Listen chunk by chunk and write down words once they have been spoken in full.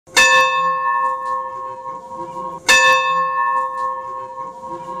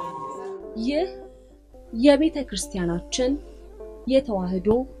ይህ የቤተ ክርስቲያናችን የተዋህዶ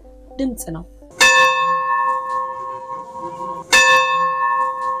ድምጽ ነው።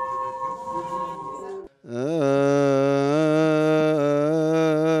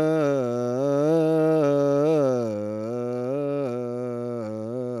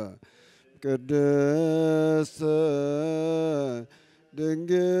 ቅድስት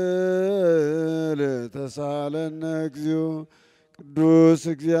ድንግል ተሳለነ እግዚኦ ቅዱስ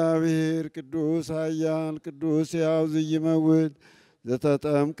እግዚአብሔር ቅዱስ ኃያል ቅዱስ ሕያው ዘኢይመውት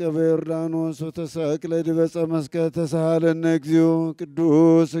ዘተጠምቀ በዮርዳኖስ ወተሰቅለ ዲበ ዕፀ መስቀል ተሳለነ እግዚኦ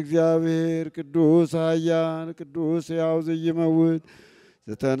ቅዱስ እግዚአብሔር ቅዱስ ኃያል ቅዱስ ሕያው ዘኢይመውት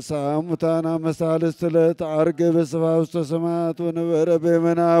ዘተንሥአ እሙታን አመሳልስት ዕለት ዐርገ በስብሐት ውስተ ሰማያት ወነበረ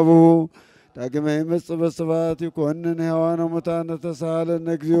በየማናብሁ ዳግመ ይመጽእ በስብሐት ይኰንን ሕያዋነ ሙታነ ተሳሃለነ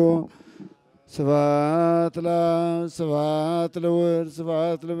እግዚኦ ስብሐት ለአብ ስብሐት ለወልድ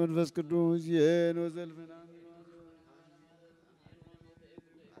ስብሐት ለመንፈስ ቅዱስ ይእዜሰ ወዘልፈነ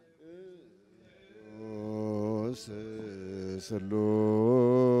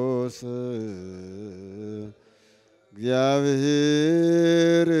ስሉስ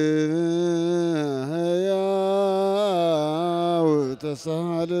እግዚአብሔር ሕያው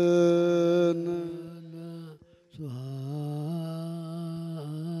ተሳሃለነ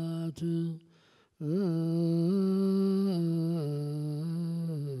ስብሐት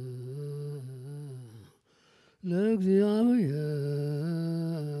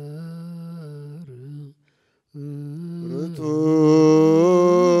ለእግዚአብሔር ርቱ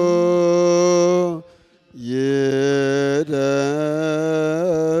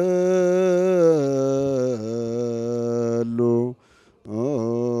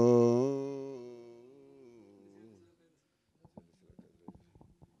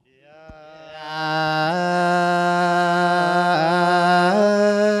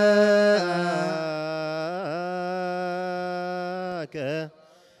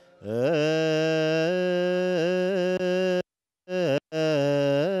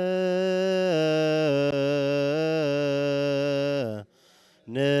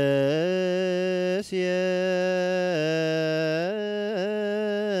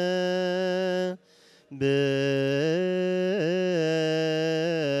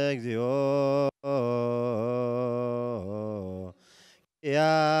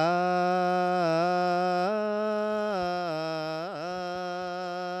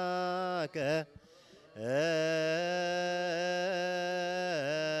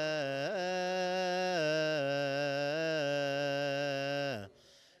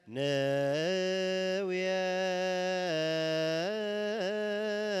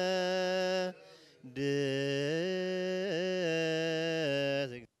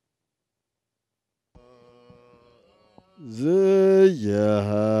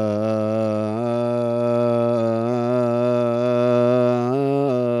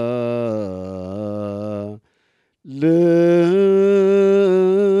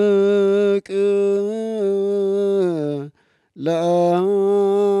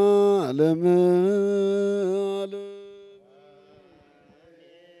ለዓለመ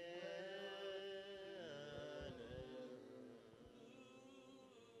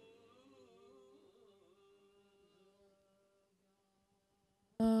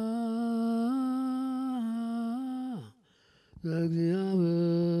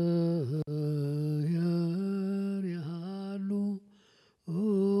እግዚአብሔር ያሉ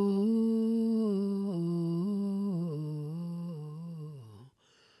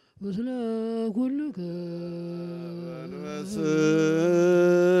ምስለ ኩልከ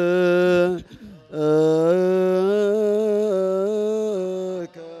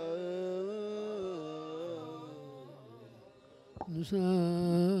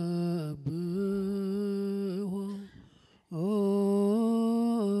ንሰብሖ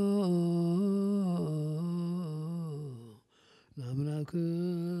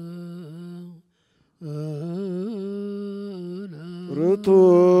ለአምላክነ ርቱ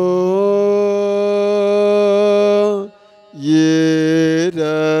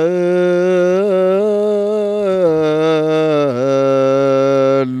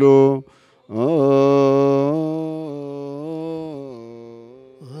ይደሉ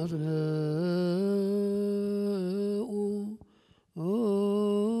አጽንዑ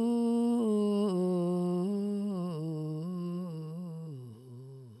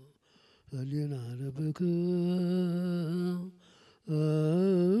ህሊና ለብክሙ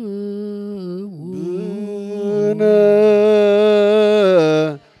ብነ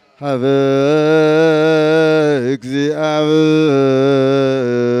ሀበ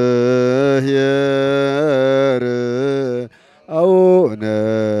እግዚአብሔር አቡነ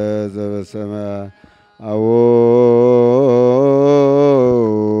ዘበሰማያት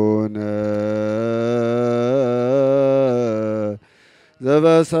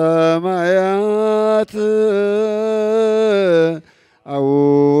ዘበሰማያት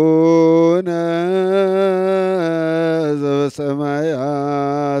አቡነ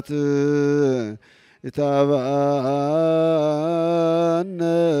ዘበሰማያት ይታበአነ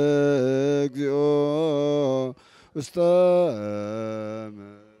እግዚኦ ውስተ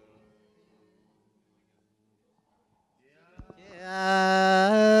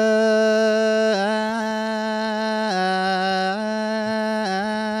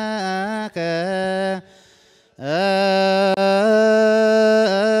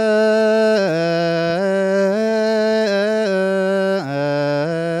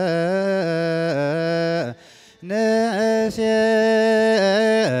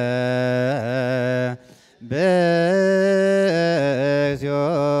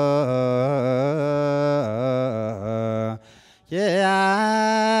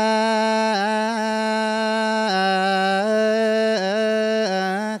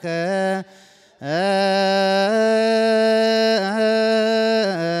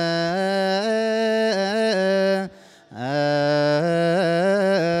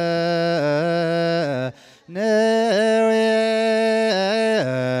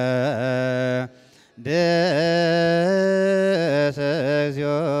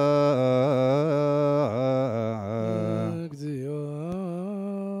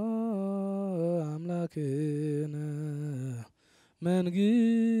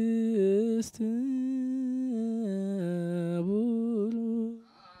መንግስት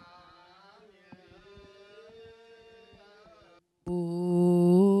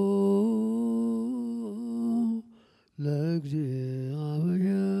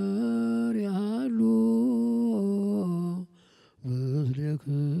ለእግዚአብሔር ያሉ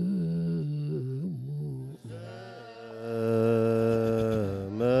ምስሌክሙ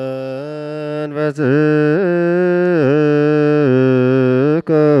መንፈስ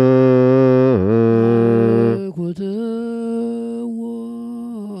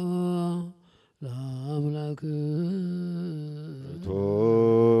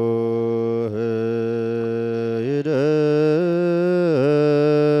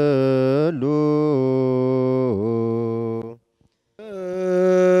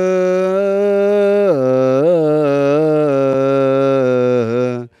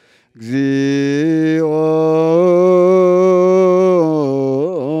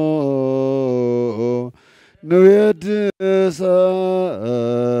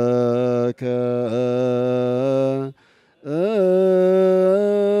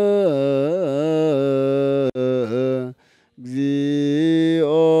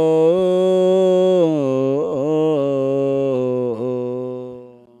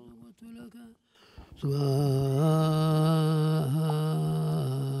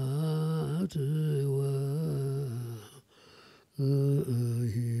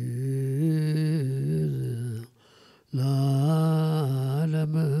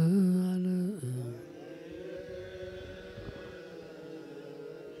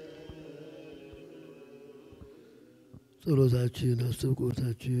ጸሎታችን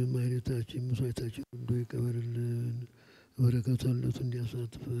አስተብቆታችን ማይነታችን መስዋዕታችን ሁሉ ይቀበልልን። በረከቱን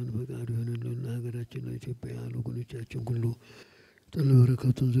እንዲያሳትፈን ፈቃዱ ይሆንልን። ለሀገራችን ለኢትዮጵያ ለወገኖቻችን ሁሉ ጥል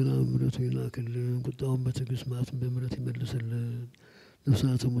በረከቱን ዝናብ ምሕረቱን ይላክልን። ቁጣውን በትዕግስት መዓቱን በምሕረት ይመልስልን።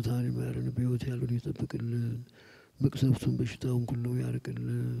 ነፍሳተ ሙታን ይማረን፣ በሕይወት ያሉን ይጠብቅልን። መቅሰፍቱን በሽታውን ሁሉ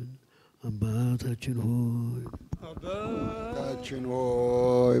ያርቅልን። አባታችን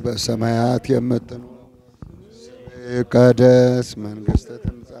ሆይ በሰማያት የምትኖር ይቀደስ መንግሥትህ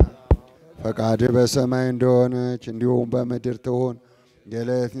ትምጣ፣ ፈቃድህ በሰማይ እንደሆነች እንዲሁም በምድር ትሁን።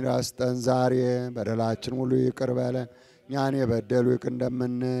 የዕለት እንጀራችንን ስጠን ዛሬ፣ በደላችን ሁሉ ይቅር በለን እኛን የበደሉ ይቅር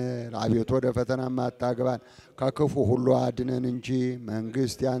እንደምንል፣ አቤቱ ወደ ፈተና አታግባን ከክፉ ሁሉ አድነን እንጂ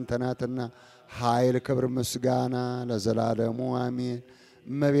መንግሥት ያንተ ናትና ኃይል፣ ክብር፣ ምስጋና ለዘላለሙ አሜን።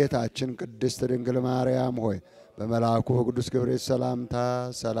 እመቤታችን ቅድስት ድንግል ማርያም ሆይ በመልአኩ በቅዱስ ገብርኤል ሰላምታ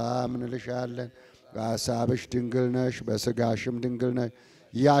ሰላም እንልሻለን። በሐሳብሽ ድንግል ነሽ፣ በሥጋሽም ድንግል ነሽ።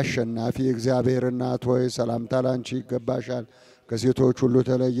 የአሸናፊ እግዚአብሔር እናት ሆይ ሰላምታ ላንቺ ይገባሻል። ከሴቶች ሁሉ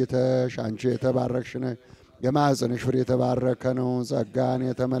ተለይተሽ አንቺ የተባረክሽ ነሽ፣ የማኅፀንሽ ፍሬ የተባረከ ነው። ጸጋን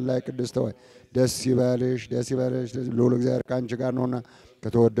የተመላይ ቅድስት ሆይ ደስ ይበልሽ፣ ደስ ይበልሽ፣ ልዑል እግዚአብሔር ከአንቺ ጋር ነውና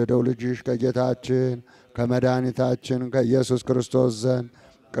ከተወደደው ልጅሽ ከጌታችን ከመድኃኒታችን ከኢየሱስ ክርስቶስ ዘንድ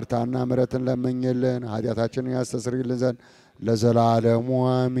ይቅርታና ምሕረትን ለምኝልን ኃጢአታችንን ያስተሰርይልን ዘንድ ለዘላለሙ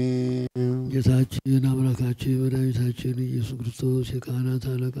አሜን። ጌታችን አምላካችን መድኃኒታችን ኢየሱስ ክርስቶስ የካህናት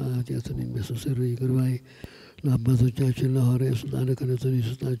አለቃ ኃጢአትን የሚያስተሰርይ ይቅር ባይ ለአባቶቻችን ለሐዋርያት ሥልጣነ ክህነትን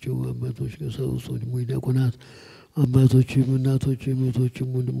የሰጣቸው አባቶች፣ ቀሳውስት፣ ወንድሞች፣ ዲያቆናት፣ አባቶችም እናቶችም እህቶችም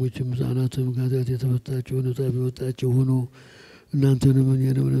ወንድሞችም ሕፃናትም ከኃጢአት የተፈታቸው ነጻ ቢወጣቸው ሆኖ እናንተንም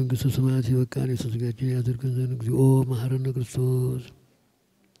እኔንም ለመንግሥተ ሰማያት የበቃን የተዘጋጀን ያድርገን ዘንድ እግዚኦ መሐረነ ክርስቶስ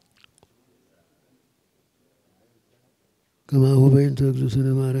ከማሁ በእንተ እግዝእትነ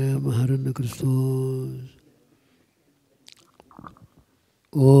ማርያም መሐረነ ክርስቶስ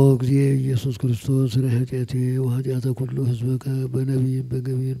ኦ እግዚእ ኢየሱስ ክርስቶስ ስለ ኃጢአቴ ወኃጢአተ ኩሉ ሕዝበከ በነቢይም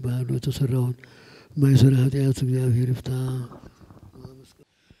በገቢር ባህሉ የተሰራውን ማይሰራ ኃጢአት እግዚአብሔር ይፍታ።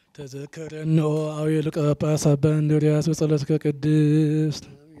 ተዘከረን አዊ ሊቀ ጳጳስ አባ እንድርያስ በጸሎትከ ቅድስት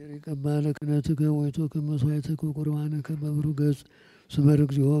ይቀባ ለክህነትከ ወይቶከ መስዋዕትከ ቁርባንከ በብሩህ ገጽ ስመር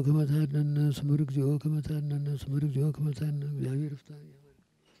እግዚኦ ከመ ታድኅነነ ስመር እግዚኦ ከመ ታድኅነነ ስመር እግዚኦ ከመ ታድኅነነ እግዚአብሔር ይፍታ።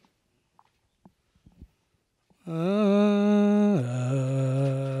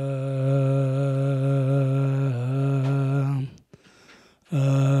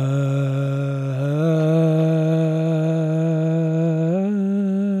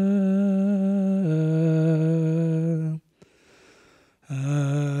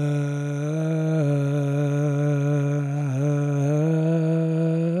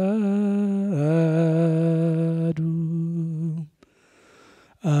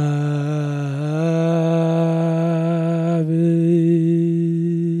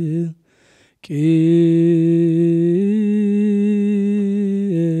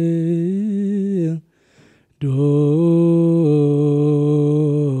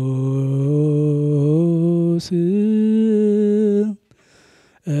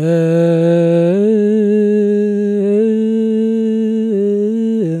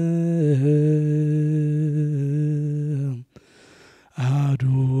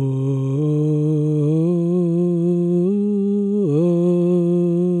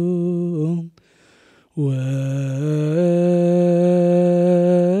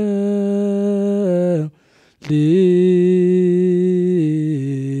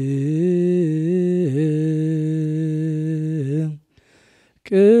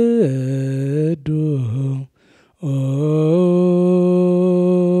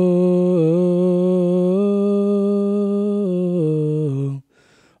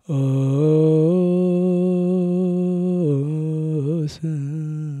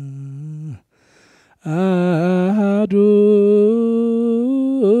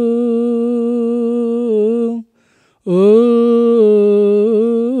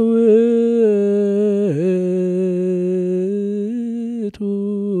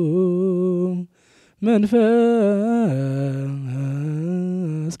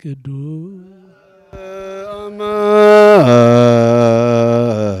 መንፈስ ቅዱስ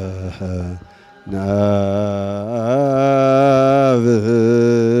ናብ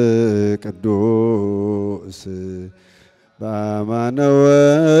ቅዱስ በአማነወ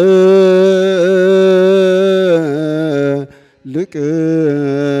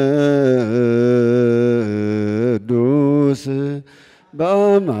ልቅዱስ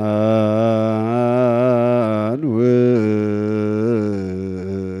በአማን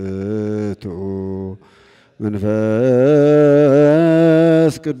ውእቱ መንፈስ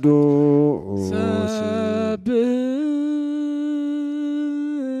ቅዱስ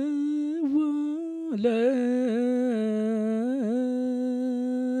ሰብሕዎ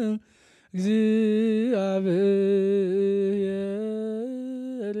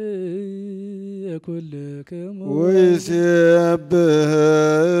ለእግዚአብሔር የኩልክሙ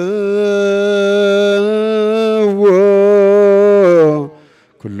ወይሴብሕዎ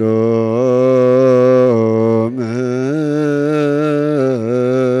ኩሎም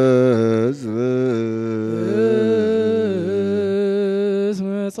ሕዝብ እስመ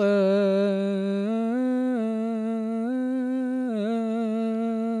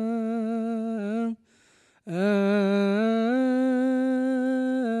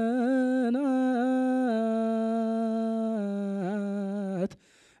ጸንዐት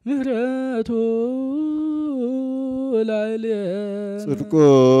ምሕረቱ ላዕሌነ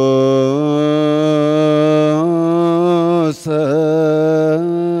ጽድቁሰ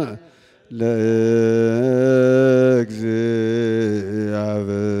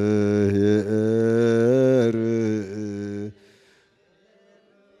ለእግዚአብሔር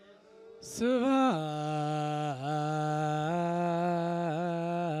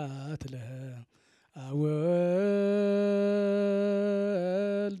ስብሐት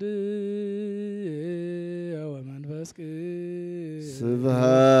ለወልድ ወመንፈስ ቅዱስ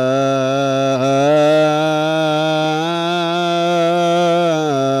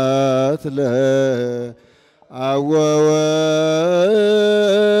ስብሐት ለአብ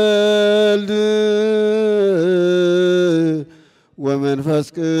ወወልድ ወመንፈስ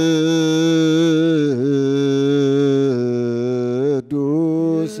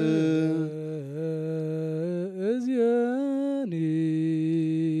ቅዱስ እዝየኒ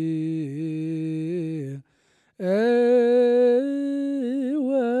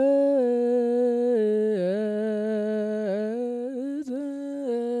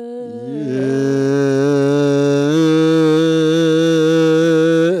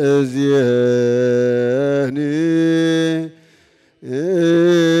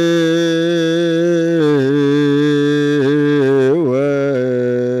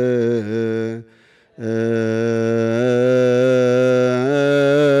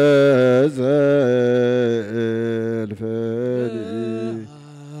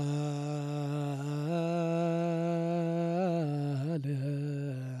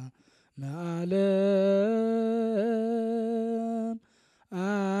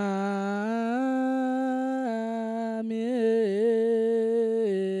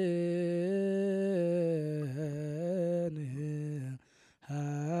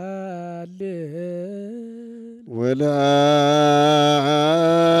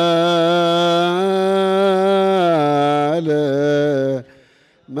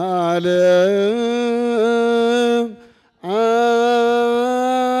ወለዓለመ ዓለም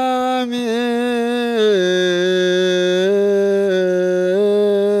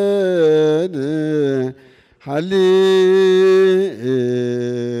አሜን።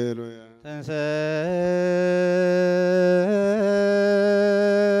 ሃሌሉያ።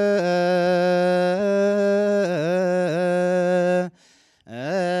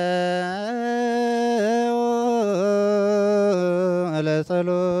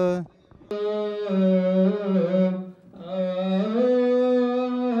 ለጸሎት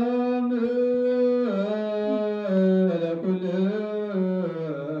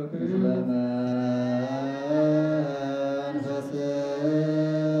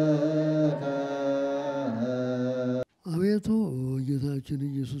አቤቱ ጌታችን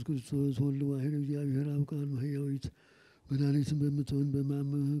ኢየሱስ ክርስቶስ ወልድ ዋሕድ እግዚአብሔር አብ ቃል ሕያዊት መድኃኒትን በምትሆን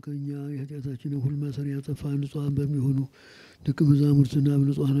በማመንህ ከእኛ የኃጢአታችንን ሁሉ ማሰሪያ ያጠፋ ንጹሐን በሚሆኑ ደቀ መዛሙርትና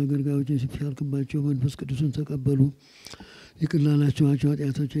በንጹሐን አገልጋዮች ሲፍ ያልክባቸው መንፈስ ቅዱስን ተቀበሉ። ይቅር ላላችኋቸው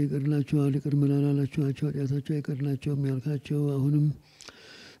ኃጢአታቸው ይቀርላቸዋል፣ ይቅር ላላችኋቸው ኃጢአታቸው አይቀርላቸውም ያልካቸው አሁንም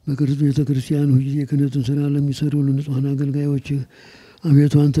በክርስቶስ ቤተ ክርስቲያን ሁልጊዜ የክህነትን ሥራ ለሚሰሩ ንጹሐን አገልጋዮችህ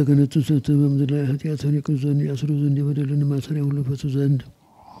አቤቱ አንተ ክህነትን ሰጥተህ በምድር ላይ ኃጢአትን ይቅር ዘንድ ያስሩ ዘንድ የበደልን ማሰሪያ ሁሉ ፈቱ ዘንድ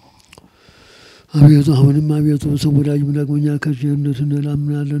አቤቱ አሁንም አቤቱ ሰው ወዳጅም ዳግመኛ ከቸርነትህ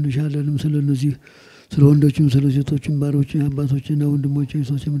እንለምናለን እንሻለንም። ስለ እነዚህ ስለ ወንዶችም ስለ ሴቶችም ባሮች አባቶችና ወንድሞች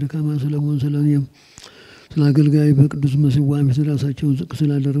ሶስም ደካማ ስለመሆን ስለ እኔም ስለ አገልጋይ በቅዱስ መሠዊያ ፊት ራሳቸውን ዝቅ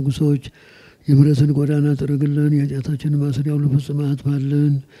ስላደረጉ ሰዎች የምሕረትን ጎዳና ጥረግልን፣ የኃጢአታችንን ማሰሪያ ሁሉ ፈጽመህ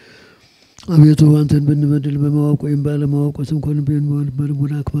አጥፋልን። አቤቱ አንተን ብንበድል በማወቅ ወይም ባለማወቅ ተንኮልም ቢሆን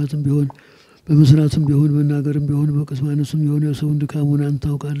በልቡና ክፋትም ቢሆን በመስራትም ቢሆን በመናገርም ቢሆን በቅስ ማነስም ቢሆን የሰውን ድካሙን አንተ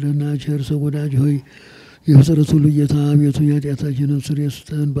ታውቃለህና ቸር ሰው ወዳጅ ሆይ የፍጥረት ሁሉ ጌታ አቤቱ የኃጢአታችንን ስርየት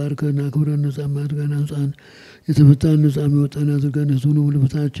ስጠን፣ ባርከን፣ አክብረን፣ ነጻ አድርገን፣ አንጻን፣ የተፈታን ነጻ የሚወጣን አድርገን፣ ሕዝቡንም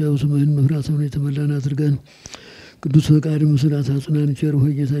ልብታቸው ስምህን መፍራትን የተመላን አድርገን፣ ቅዱስ ፈቃድ መስራት አጽናን። ቸር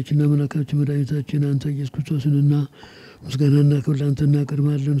ሆይ ጌታችንና አምላካችን መድኃኒታችን አንተ ኢየሱስ ክርስቶስንና ምስጋናና ክብር ላንተ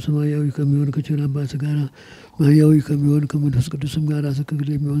እናቀርባለን። ሰማያዊ ከሚሆን ከቸር አባት ጋር ማያዊ ከሚሆን ከመንፈስ ቅዱስም ጋር ትክክል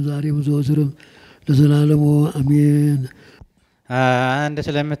የሚሆን ዛሬም ዘወትርም ለዘላለሙ አሜን። አንድ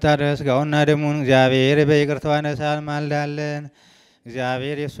ስለምታደርስ ሥጋውና ደሙን እግዚአብሔር በይቅርታው ያነሳል ማልዳለን።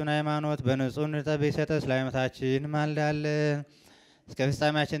 እግዚአብሔር የእሱን ሃይማኖት በንጹህ እንድንጠብቅ ይሰጠን ስለ ሃይማኖታችን ማልዳለን። እስከ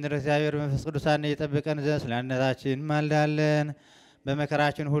ፍጻሜያችን ድረስ እግዚአብሔር በመንፈስ ቅዱሳን እየጠበቀን ዘንድ ስለ አንድነታችን ማልዳለን።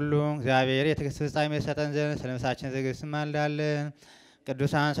 በመከራችን ሁሉ እግዚአብሔር የትዕግስት ፍጻሜ ይሰጠን ዘንድ ስለ ነፍሳችን ትዕግስት ማልዳለን።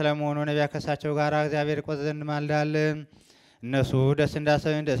 ቅዱሳን ስለመሆኑ ነቢያት ከእሳቸው ጋር እግዚአብሔር ይቆጥር ዘንድ ማልዳለን። እነሱ ደስ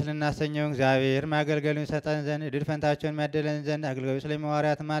እንዳሰኙን ደስ ልናሰኘው እግዚአብሔር ማገልገሉን ይሰጠን ዘንድ እድል ፈንታቸውን የሚያደለን ዘንድ አገልጋዮች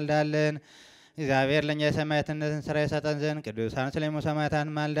ስለሚዋርያት ማልዳለን። እግዚአብሔር ለእኛ የሰማዕትነትን ስራ ይሰጠን ዘንድ ቅዱሳን ስለሚሞቱ ሰማዕታት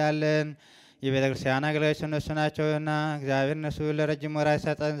ማልዳለን። የቤተ ክርስቲያን አገልጋዮች እነሱ ናቸውና እግዚአብሔር እነሱ ለረጅም ወራት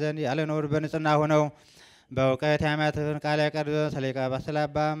ይሰጠን ዘንድ ያለ ነውር በንጽሕና ሆነው በእውቀት የሃይማኖትን ቃል ያቀርቡ ስለ ሊቀ ጳጳስ ስለ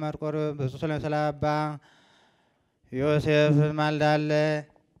አባ መርቆሬዎስ ብፁዕ ስለ አባ ዮሴፍ ማልዳለ።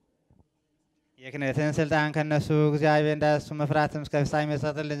 የክህነትን ስልጣን ከነሱ እግዚአብሔር እንዳሱ መፍራትም እስከ ፍጻሜ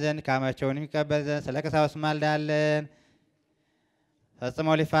ይሰጥልን ዘንድ ድካማቸውን የሚቀበል ዘንድ ስለ ቀሳውስት ማልዳለን።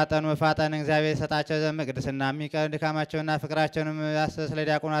 ፈጽመው ሊፋጠኑ መፋጠን እግዚአብሔር ይሰጣቸው ዘንድ ቅድስና የሚቀር ድካማቸውና ፍቅራቸውንም ያስብ ስለ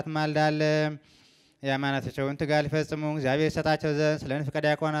ዲያቆናት ማልዳለን። የሃይማኖታቸውን ትጋት ሊፈጽሙ እግዚአብሔር ይሰጣቸው ዘንድ ስለ ንፍቀ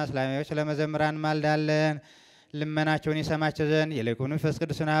ዲያቆናት ስለ መዘምራን ማልዳለን። ልመናቸውን ይሰማቸው ዘንድ ይልቁንም መንፈስ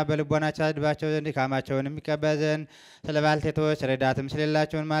ቅዱስን በልቦናቸው ያድባቸው ዘንድ ድካማቸውን የሚቀበል ዘንድ ስለ ባልቴቶች ረዳትም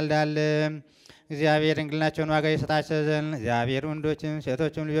ስለሌላቸውን ማልዳለን። እግዚአብሔር ድንግልናቸውን ዋጋ ይሰጣቸው ዘንድ እግዚአብሔር ወንዶችም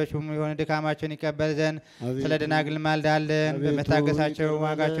ሴቶችም ልጆችም የሆነ ድካማቸውን ይቀበል ዘንድ ስለ ደናግል ማልዳለን። በመታገሳቸው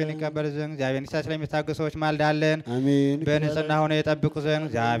ዋጋቸውን ይቀበል ዘንድ እግዚአብሔር ንስሐ ስለሚታገሱ ሰዎች ማልዳለን። በንጽህና ሆነው የጠብቁ ዘንድ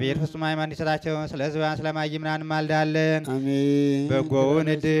እግዚአብሔር ፍጹም ሃይማኖት ይሰጣቸው ስለ ሕዝባን ስለማይምናን ማልዳለን። በጎውን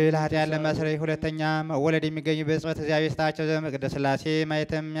እድል ኃጢአት ለማስረይ ሁለተኛ መወለድ የሚገኙበት ጽበት እግዚአብሔር ይሰጣቸው ዘንድ በቅድስት ሥላሴ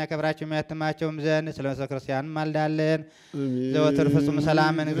ማየትም የሚያከብራቸው የሚያትማቸውም ዘንድ ስለ ቤተ ክርስቲያን ማልዳለን። ዘወትር ፍጹም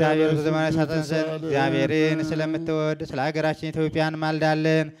ሰላምን እግዚአብሔር ዘመን ይሰጠን ዘንድ እግዚአብሔርን ስለምትወድ ስለ ሀገራችን ኢትዮጵያን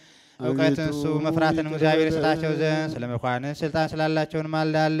ማልዳለን። እውቀትን እሱ መፍራትን እግዚአብሔር ይሰጣቸው ዘንድ ስለ መኳንን ስልጣን ስላላቸውን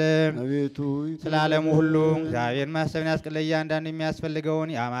ማልዳለን። ስለ ዓለሙ ሁሉ እግዚአብሔር ማሰብን ያስቅል እያንዳንዱ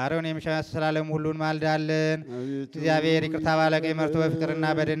የሚያስፈልገውን የአማረውን የሚሻስ ስለ ዓለሙ ሁሉን ማልዳለን። እግዚአብሔር ይቅርታ ባለቀኝ መርቶ በፍቅርና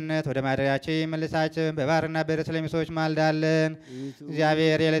በድነት ወደ ማደሪያቸው ይመልሳቸው በባህርና በደስ ስለሚ ሰዎች ማልዳለን።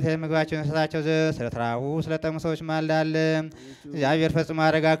 እግዚአብሔር የዕለት ምግባቸውን ይሰጣቸው ዘንድ ስለ ተራቡ ስለ ጠሙ ሰዎች ማልዳለን። እግዚአብሔር ፈጽሞ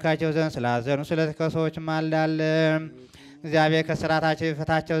ያረጋጋቸው ዘንድ ስላዘኑ ስለ ተከዙ ሰዎች ማልዳለን። እግዚአብሔር ከስራታቸው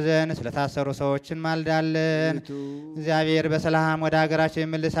ይፈታቸው ዘንድ ስለታሰሩ ሰዎችን ማልዳለን። እግዚአብሔር በሰላም ወደ ሀገራቸው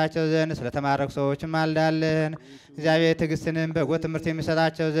ይመልሳቸው ዘንድ ስለተማረኩ ሰዎችን ማልዳለን። እግዚአብሔር ትዕግስትንም በጎ ትምህርት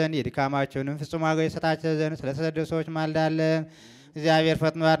የሚሰጣቸው ዘንድ የድካማቸውንም ፍጹም ዋጋ ይሰጣቸው ዘንድ ስለተሰደዱ ሰዎች ማልዳለን። እግዚአብሔር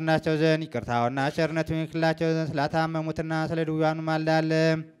ፈጥኖ ያድናቸው ዘንድ ይቅርታውና ቸርነቱ ይክላቸው ዘንድ ስለታመሙትና ስለ ድውያኑ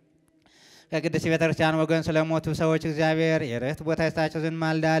ማልዳለን። ከቅድስት ቤተክርስቲያን ወገን ስለሞቱ ሰዎች እግዚአብሔር የዕረፍት ቦታ ይሰጣቸው ዘንድ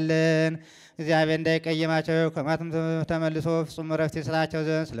ማልዳለን። እግዚአብሔር እንዳይቀየማቸው ከሞትም ተመልሶ ፍጹም ዕረፍት ይሰጣቸው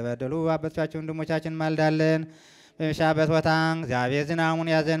ዘንድ ስለበደሉ አባቶቻችን ወንድሞቻችን ማልዳለን። በሚሻበት ቦታ እግዚአብሔር ዝናሙን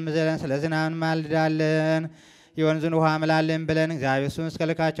ያዘንብ ዘንድ ስለ ዝናብ ማልዳለን። የወንዙን ውሃ ምላልን ብለን እግዚአብሔር እሱን እስከ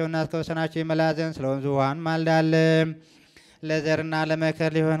ልካቸውና እስከ ወሰናቸው ይመላ ዘንድ ስለ ወንዙ ውሃን ማልዳለን። ለዘርና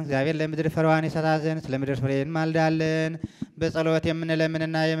ለመከር ሊሆን እግዚአብሔር ለምድር ፍሬዋን ይሰጣት ዘንድ ስለ ምድር ፍሬ እንማልዳለን። በጸሎት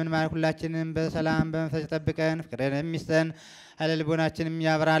የምንለምንና የምንማል ሁላችንም በሰላም በመንፈስ ይጠብቀን፣ ፍቅርን የሚስጠን ኃይለ ልቦናችንም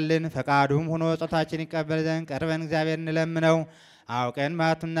ያብራልን። ፈቃዱም ሆኖ ጸሎታችን ይቀበል ዘንድ ቀርበን እግዚአብሔር እንለምነው። አውቀን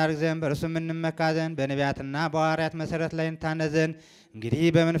ማቱን እናድርግ ዘንድ በእርሱም እንመካ ዘንድ በነቢያትና በሐዋርያት መሰረት ላይ እንታነጽ ዘንድ እንግዲህ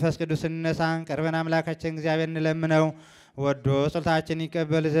በመንፈስ ቅዱስ እንነሳን ቀርበን አምላካችን እግዚአብሔር እንለምነው። ወዶ ጸሎታችን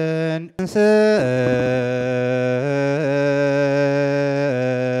ይቀበል ዘንድ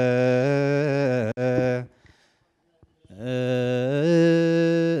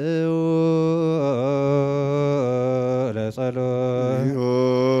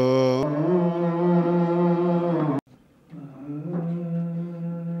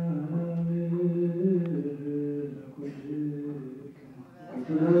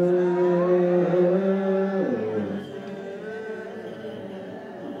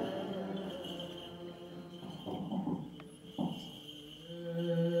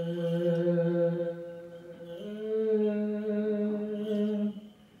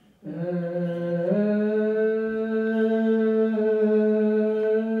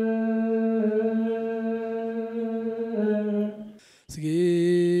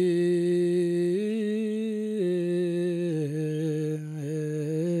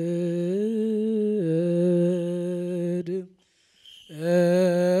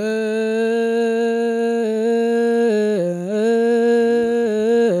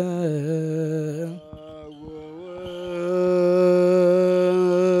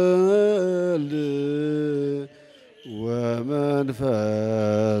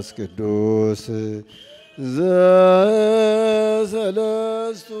መንፈስ ቅዱስ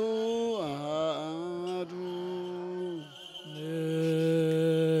ዘሰለስቱ አሐዱ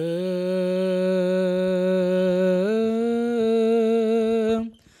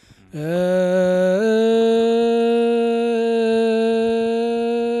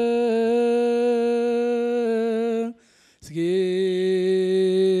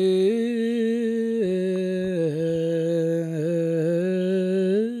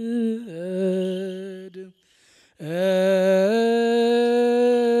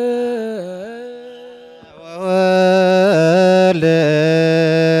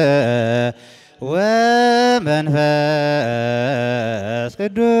ወመንፈስ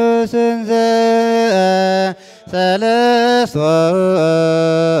ቅዱስ ዘሰለስቱ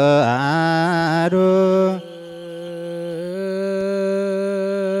አሐዱ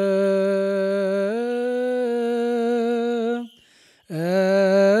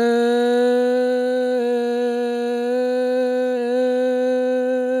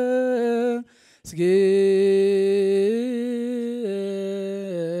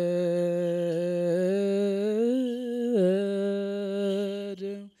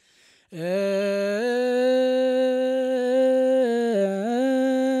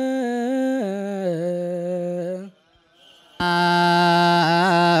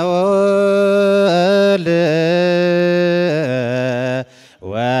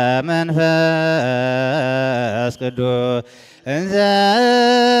ወመንፈስ ቅዱስ እንዘ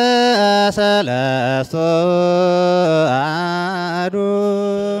ሰለስቱ አሐዱ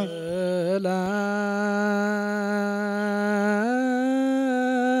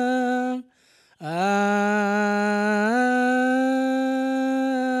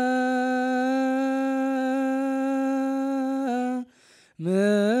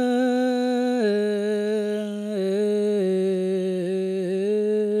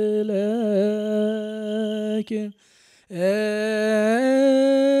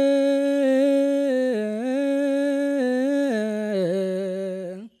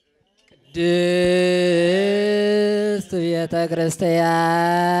ቅድስት ቤተ ክርስቲያን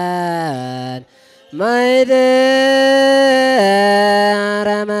ማኅደረ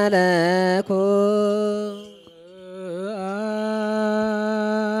መለኮት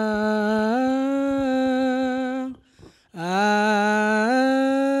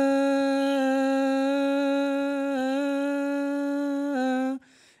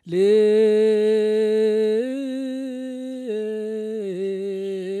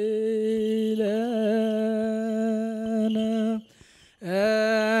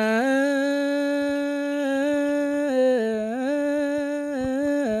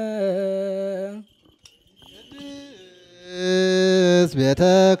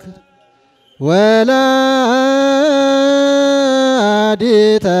ቤተክ ወላዲተ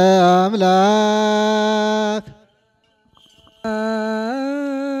አምላክ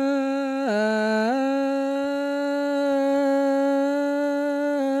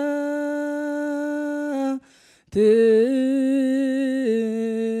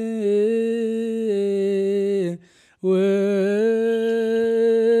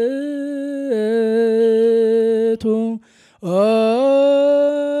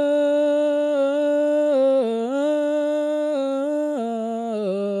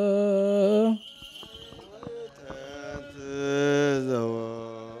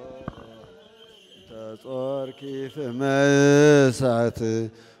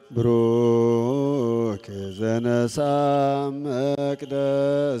ብሩክ ዘነሳ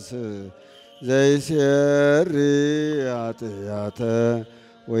መቅደስ ዘይሴሪ ኃጢአተ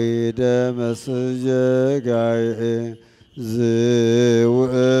ወይደመስስ ጌጋዬ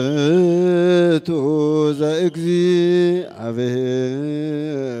ዝውእቱ ዘእግዚአብሔር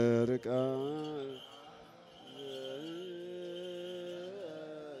ቃል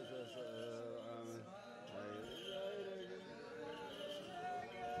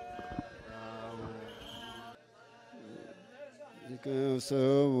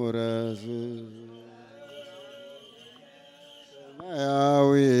ሰውረስ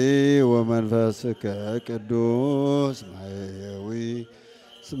ሰማያዊ ወመንፈስከ ቅዱስ ማያዊ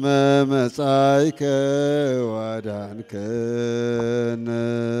እስመ መጻእከ ወአዳንከነ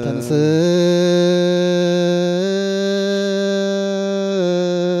ተንስኡ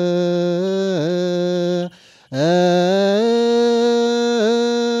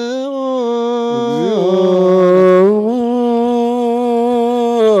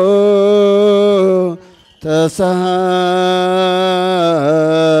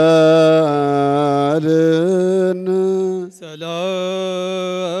ተሳሃልን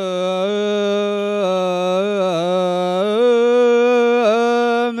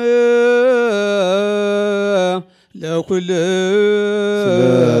ሰላም ለኩል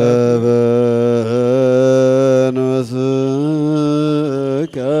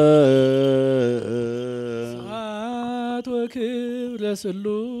ስለበንወስከ ሰዓት ወክብር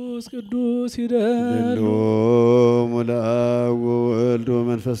ለስሉስ ቅዱስ ይደሉ ሙላው ወወልድ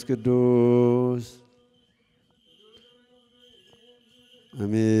ወመንፈስ ቅዱስ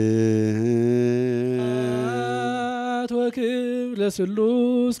አሜን። ሰዓት ወክብር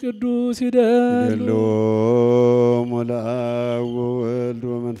ለስሉስ ቅዱስ ይደሉ ሙላው ወወልድ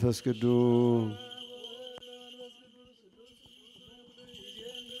ወመንፈስ ቅዱስ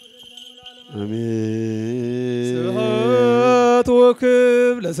አሜን። ስብሐት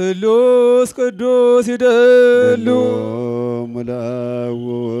ወክብር ለስሉስ ቅዱስ ይደሉ ሙላው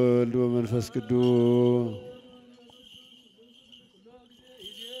ወወልድ ወመንፈስ ቅዱስ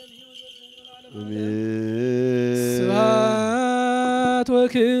አሜን። ስብሐት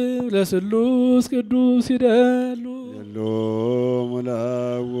ወክብር ለስሉስ ቅዱስ ይደሉ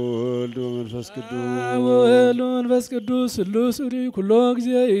ሙላው ወወልድ ወመንፈስ ቅዱስ ወወልድ ወመንፈስ ቅዱስ ስሉስ ኩሎ ጊዜ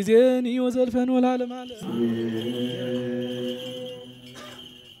ይዜኒ ወዘልፈን ወለዓለመ ዓለም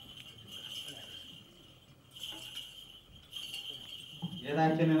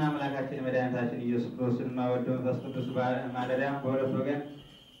ጌታችንን አምላካችን መድኃኒታችን ኢየሱስ ክርስቶስን ማወደው መንፈስ ቅዱስ ማደሪያ በሁለት ወገን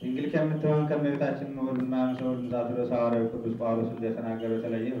ድንግል ከምትሆን ከእመቤታችን ወልድና ሰውልን ዛትሮስ ሐዋርያው ቅዱስ ጳውሎስ እንደተናገረው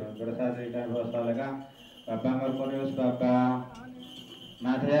የተለየ በረሳት ሊቃነ ጳጳሳት አለቃ በአባ መርቆሬዎስ በአባ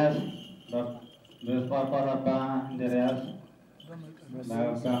ማትያስ በስጳጳስ አባ እንድርያስ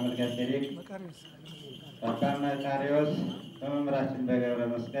በአባ መልከጼዴቅ በአባ መቃርዮስ በመምህራችን በገብረ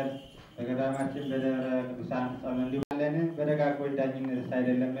መስቀል በገዳማችን በደብረ ቅዱሳን ጸመንዲዋለን በደጋጎች ዳኝነትስ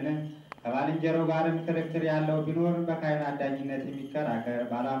አይደለምን? ከባልንጀራው ጋርም ክርክር ያለው ቢኖር በካህናት ዳኝነት የሚከራከር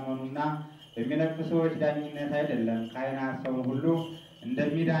ባላመኑና በሚነቅፉ ሰዎች ዳኝነት አይደለም። ካህናት ሰውን ሁሉ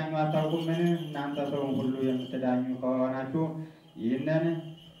እንደሚዳኙ አታውቁምን? እናንተ ሰውን ሁሉ የምትዳኙ ከሆናችሁ ይህንን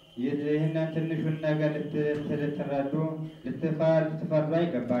ትንሹን ነገር ልትረዱ ልትፈርዱ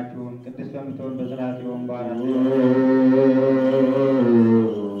አይገባችሁም። ቅድስት በምትሆን በጽራት ይሆን በኋላ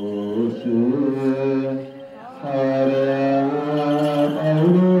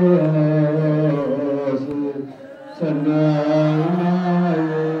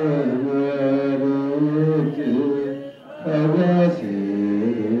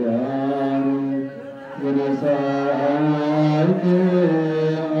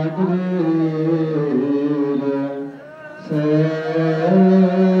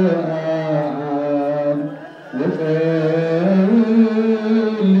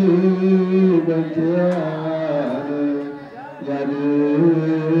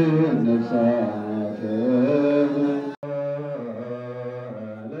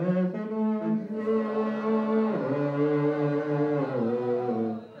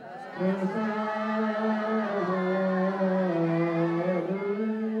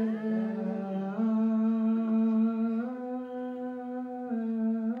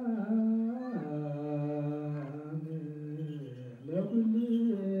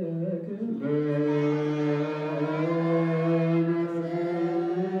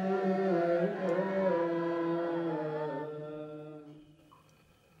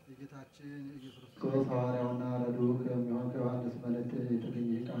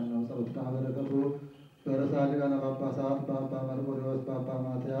በርዕሰ ሊቃነ ጳጳሳት በአባ መርቆሬዎስ፣ በአባ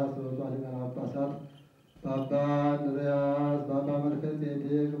ማትያስ፣ በብፁዓን ሊቃነ ጳጳሳት በአባ እንድርያስ፣ በአባ መልከ ጼዴቅ፣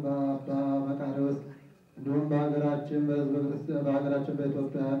 በአባ መቃርዮስ እንዲሁም በሀገራችን በሀገራችን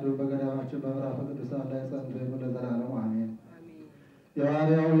በኢትዮጵያ እንዲሁም በገዳማችን በምዕራፈ ቅዱሳን ላይ ጸንቶ ይኑር ለዘላለሙ አሜን።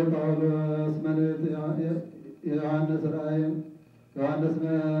 የሐዋርያው የጳውሎስ መልእክት የዮሐንስ ራእይ ዮሐንስ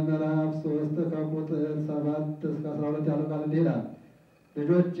ምዕራፍ 3 ከቁጥር 7 እስከ 12 ያለው ቃል እንዲህ ይላል።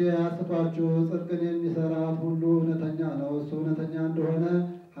 ልጆቼ አትጧችሁ፣ ጽድቅን የሚሰራት ሁሉ እውነተኛ ነው። እሱ እውነተኛ እንደሆነ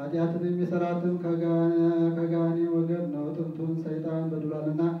ኃጢአትን የሚሰራትም ከጋኔን ወገን ነው። ጥንቱን ሰይጣን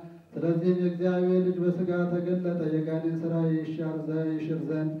በድሏልና። ስለዚህም የእግዚአብሔር ልጅ በሥጋ ተገለጠ፣ የጋኔን ሥራ ይሽር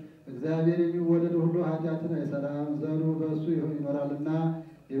ዘንድ። እግዚአብሔር የሚወለድ ሁሉ ኃጢአትን አይሰራም፣ ዘሩ በእሱ ይኖራልና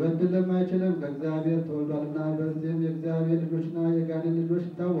ሊበድልም አይችልም፣ ከእግዚአብሔር ተወልዷልና። በዚህም የእግዚአብሔር ልጆችና የጋኔን ልጆች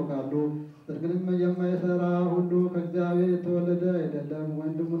ይታወቃሉ። ጽድቅንም የማይሰራ ሁሉ ከእግዚአብሔር የተወለደ አይደለም፣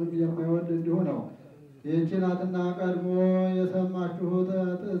 ወንድሙንም የማይወድ እንዲሁ ነው። ይህች ናትና ቀድሞ የሰማችሁት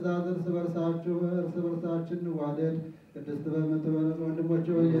ትእዛዝ እርስ በርሳችን እንዋደድ። ቅድስት በምትሆን ወንድሞቼ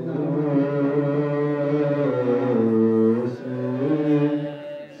ሆይ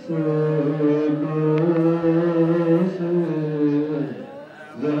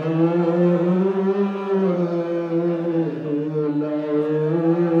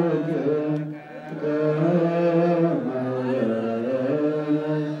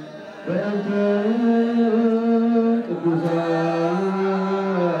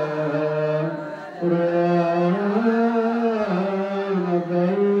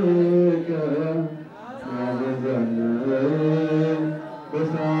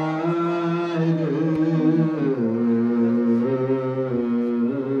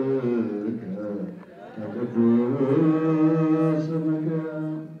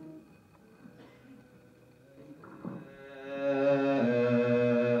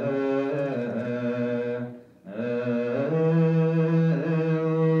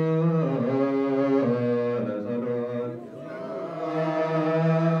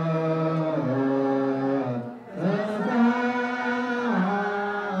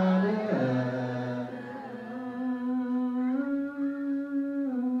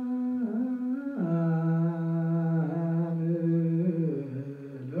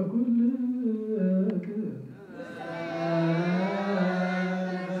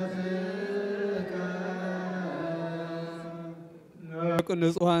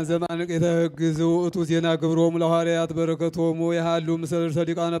ንጹሐን ዘማንቅ የተግዝው እቱ ዜና ግብሮሙ ለሐዋርያት በረከቶሙ ያሃሉ ምስለ ርእሰ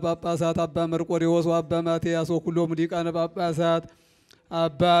ሊቃነ ጳጳሳት አባ መርቆሬዎስ ወአባ ማትያስ ወኩሎሙ ሊቃነ ጳጳሳት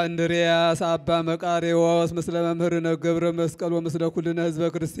አባ እንድርያስ አባ መቃርዮስ ምስለ መምህርነ ገብረ መስቀል ወምስለ ኩልነ ህዝበ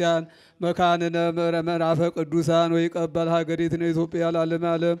ክርስቲያን መካንነ ምዕራፈ ቅዱሳን ወይቀበል ሀገሪትነ ኢትዮጵያ ለዓለመ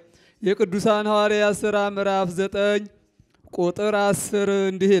ዓለም። የቅዱሳን ሐዋርያት ሥራ ምዕራፍ 9 ቁጥር 10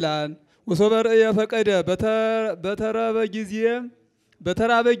 እንዲህ ይላል። ወሶበ ርእየ ፈቀደ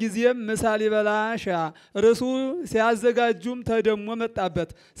በተራበ ጊዜም ምሳ ሊበላ ሻ። ርሱ ሲያዘጋጁም ተደሞ መጣበት።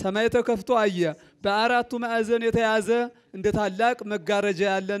 ሰማይ ተከፍቶ አየ። በአራቱ ማዕዘን የተያዘ እንደ ታላቅ መጋረጃ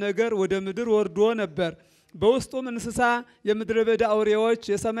ያለ ነገር ወደ ምድር ወርዶ ነበር። በውስጡም እንስሳ፣ የምድረ በዳ አውሬዎች፣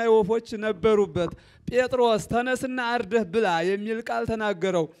 የሰማይ ወፎች ነበሩበት። ጴጥሮስ ተነስና አርደህ ብላ የሚል ቃል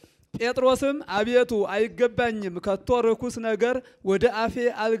ተናገረው። ጴጥሮስም አቤቱ አይገባኝም፣ ከቶ ርኩስ ነገር ወደ አፌ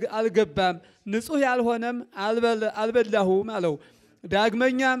አልገባም፣ ንጹሕ ያልሆነም አልበላሁም አለው።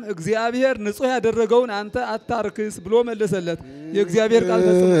 ዳግመኛም እግዚአብሔር ንጹሕ ያደረገውን አንተ አታርክስ ብሎ መለሰለት። የእግዚአብሔር ቃል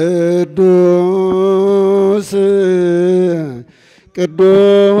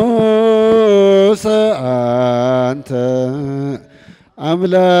ቅዱስ አንተ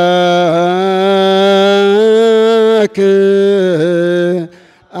አምላክ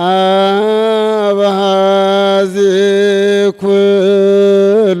አብሃዚ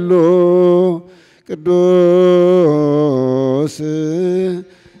ኩሉ ቅዱስ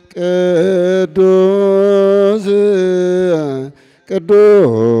ቅዱስ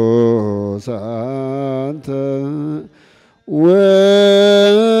ቅዱስ አንተ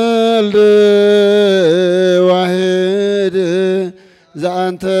ወልድ ዋሕድ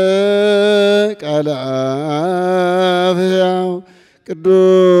ዘአንተ ቃለ አብ ሕያው ቅዱስ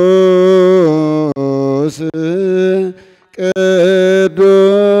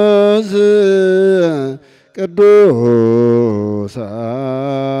ቅዱስ ቅዱስ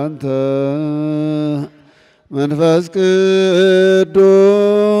አንተ መንፈስ ቅዱስ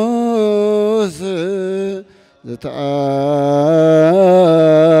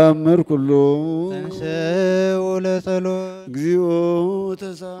ዘተአምር ኩሉ ተንስኡ ለጸሎት እግዚኦ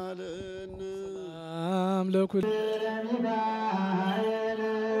ተሳለን አምላኩ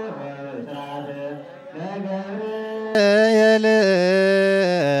የለ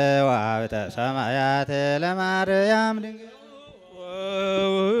ዋብተ ሰማያት ለማርያም ድንግል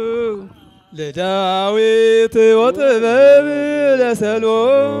ለዳዊት ወጥበብ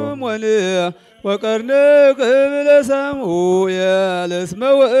ለሰሎሞን ወቀርነ ቅብል ለሳሙኤል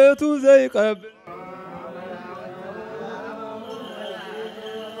እስመ ውእቱ ዘይቀብል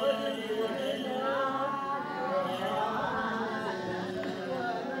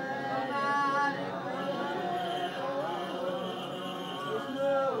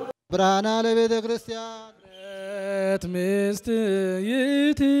ብርሃና ለቤተ ክርስቲያን ሚስት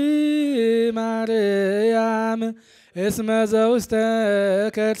ይእቲ ማርያም እስመ ዘውስተ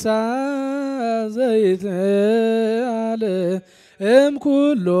ከርሳ ዘይትአለ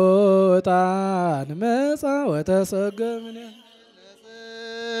እምኩሎ ዕጣን መጻ ወተሰገምነ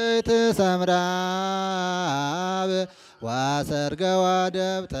ተሰምራብ ዋሰርገዋ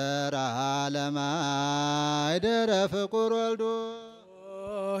ደብተራ ለማይደረ ፍቁር ወልዶ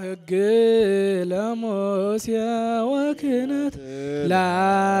ሕግ ለሙሴ ወክህነት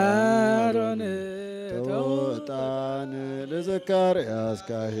ለአሮን ተውጣን ለዘካርያስ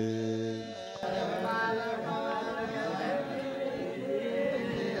ካህን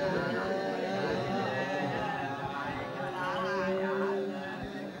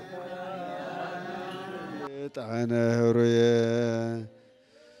ጣነ ህሩየ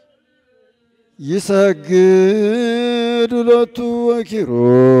ይሰግድ ሎቱ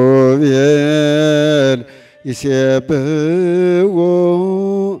ወኪሩቤል ይሴብሕዎ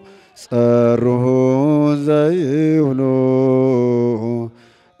ጸርሑ ዘይብሉ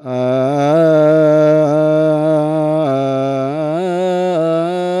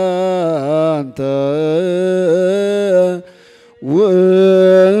አንተ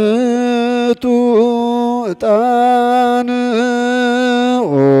ውእቱ ዕጣን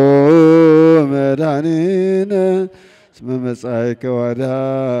መድኃኒነ እስመ መጻእከ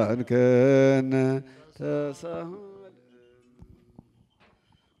ወአድኃንከነ ተሳሃለ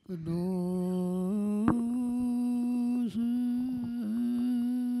ቅዱስ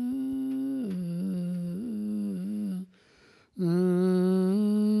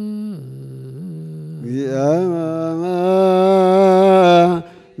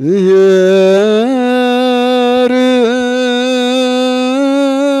እግዚአብሔር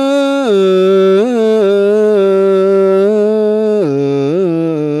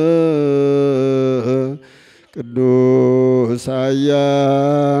ቅዱስ ኃያል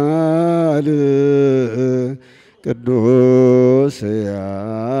ቅዱስ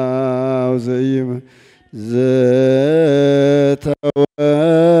ሕያው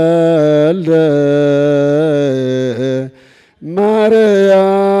ዘተወልደ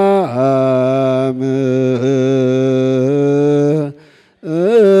ማርያም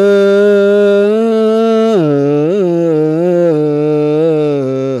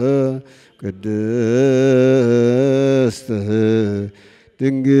ቅድስት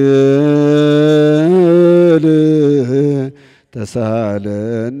ድንግል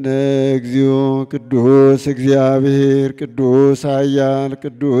ተሳሃለነ እግዚኦ ቅዱስ እግዚአብሔር ቅዱስ ኃያል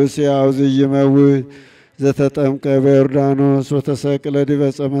ቅዱስ ሕያው ዘኢይመውት ዘተጠምቀ በዮርዳኖስ ወተሰቅለ ዲበ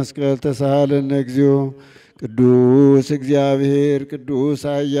ዕፀ መስቀል ተሳሃለነ እግዚኦ ቅዱስ እግዚአብሔር ቅዱስ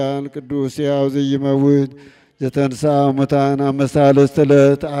ኃያል ቅዱስ ሕያው ዘኢይመውት ዘተንሥአ እሙታን አመ ሣልስት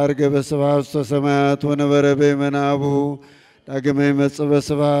ዕለት ዐርገ በስብሐት ውስተ ሰማያት ወነበረ በየማናብሁ ዳግመ ይመጽእ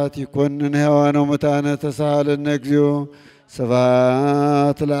በስብሐት ይኰንን ሕያዋነ ወሙታነ ተሳሃለነ እግዚኦ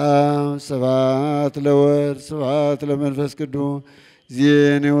ስብሐት ለአብ ስብሐት ለወልድ ስብሐት ለመንፈስ ቅዱስ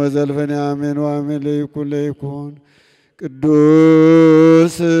ዚአነ ወዘልፈኒ አሜን ወአሜን ለይኩን ለይኩን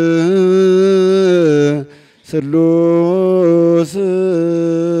ቅዱስ ስሉስ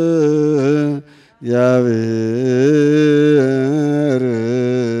እግዚአብሔር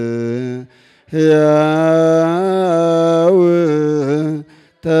ሕያው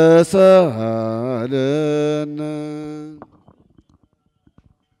ተሳሃለነ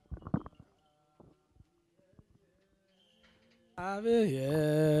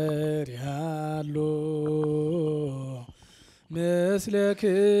እግዚአብሔር ያሉ ምስለክ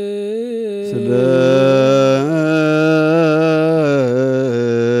ስለ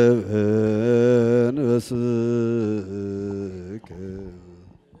በስከ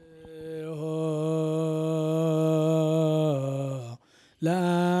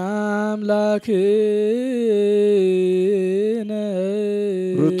ለአምላክነ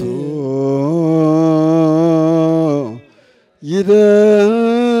ርቱ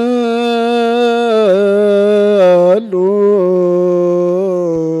ይደሉ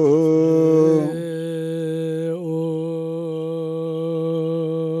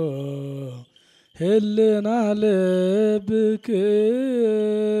ህልና ልብክሙ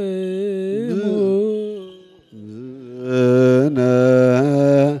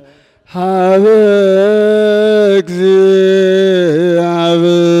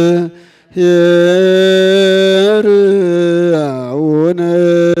አቡነ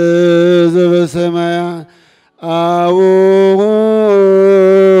ዘበሰማያት አቡነ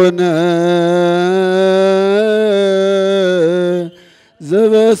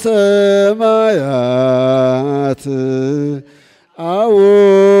ዘበሰማያት አቡነ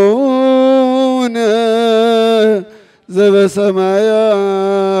ዘበሰማያት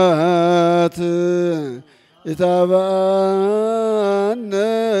ኢታብአነ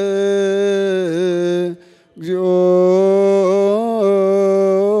እግዚኦ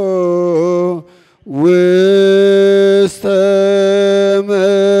ውስተ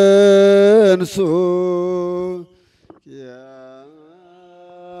መንሱ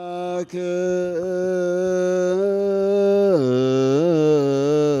ያከ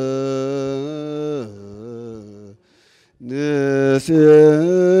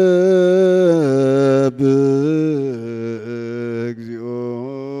ንሴብ እግዚኦ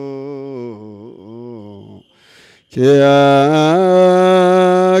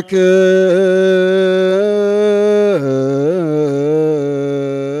ኪያከ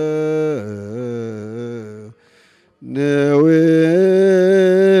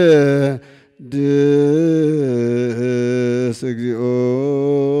ንዌድስ እግዚኦ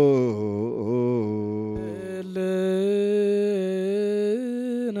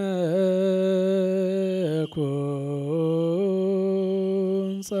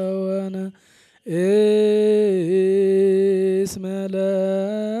ጸወነ እስመለ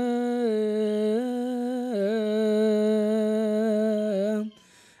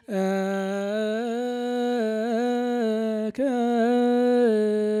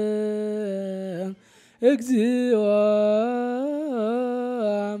እግዚኦ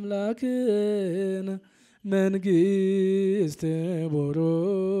አምላክነ መንግስት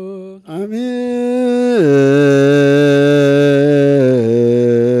ቡሩክ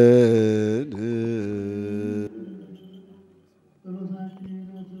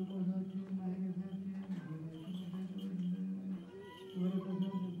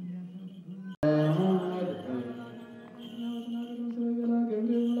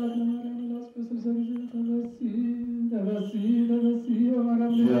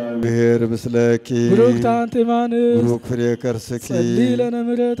ብሔር ምስለኪ ብሩክት አንቲ እማንስት ብሩክ ፍሬ ከርስኪ ጸልይ ለነ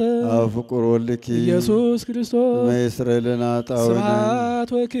ምሕረተ አፍቁር ወልኪ ኢየሱስ ክርስቶስ መይስረልና ጣውነ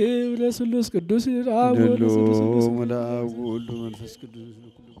ስብሐት ወክብር ለስሉስ ቅዱስ አብ ወወልድ ድሉ ወመንፈስ ቅዱስ ሙላው ወልድ መንፈስ ቅዱስ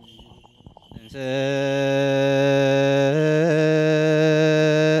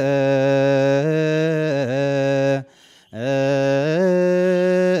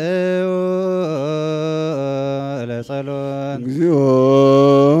ለጸሎት እግዚኦ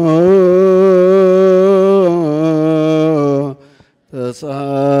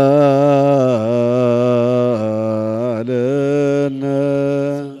ተሳለነ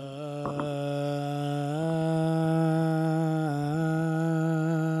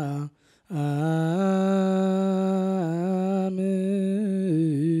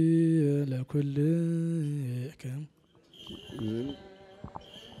ለኩልክም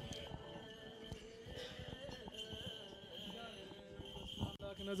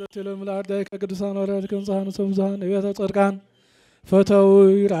ለምላዳይ ከቅዱሳን ወራድ ከንጻን ሰብዛን ነቢያተ ጻድቃን ፈተው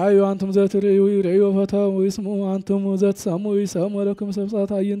ይራዩ አንቱም ዘትርእዩ ይርእዩ ፈተው ይስሙ አንቱም ዘትሰሙ ይሰሙ ለኩም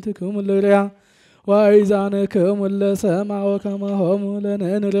ሰብሳት አይንትክሙ ለሪያ ዋይዛነክሙ ለሰማ ወከማሆሙ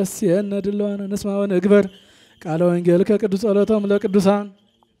ለነንረስየነ ድልዋነ ንስማ ወንግበር ቃለ ወንጌል ከቅዱስ ጸሎቶም ለቅዱሳን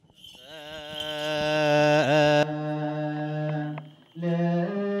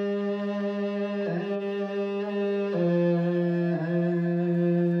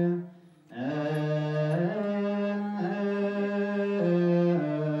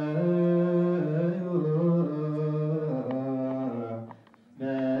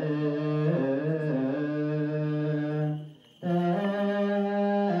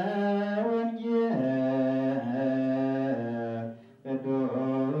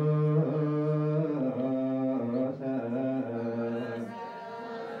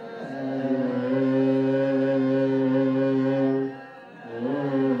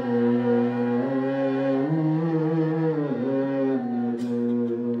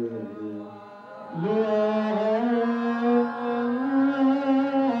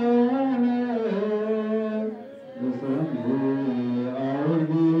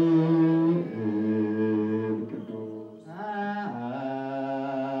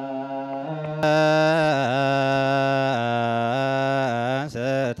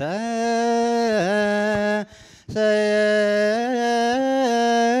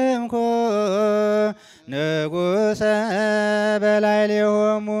ሰየምኮ ንጉሰ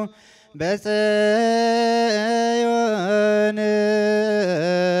በላዕሌሆሙ በጽዮን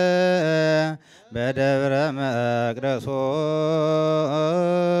በደብረ መቅደሶ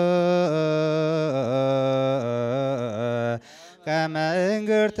ከመ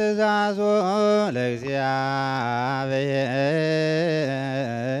እንግር ትእዛዞ ለእግዚአብሔር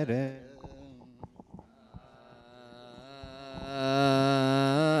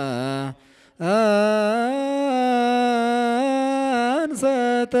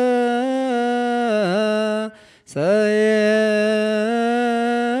አንሰተ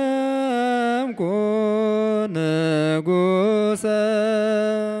ሰየምኩ ንጉሠ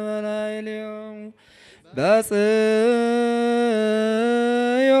በላዕሌሆሙ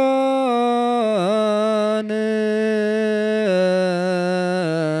በጽዮን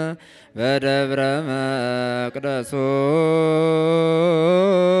በደብረ መቅደሱ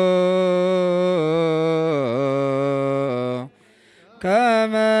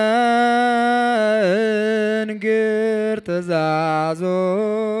ከመ እንግር ትእዛዞ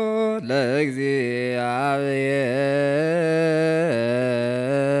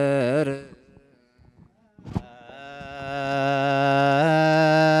ለእግዚአብሔር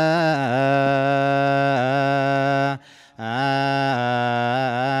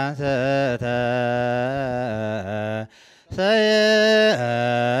አንሰተ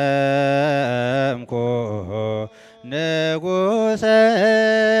ሰየምኩ ንጉሠ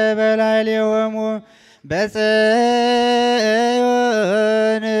በላዕሌሆሙ በጽዮን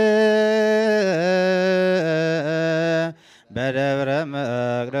በደብረ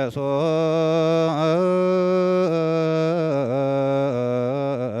መቅደሶ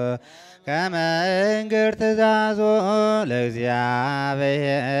ከመ እንግር ትእዛዞ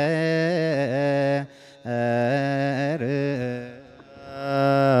ለእግዚአብሔር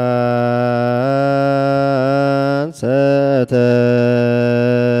አንሰተ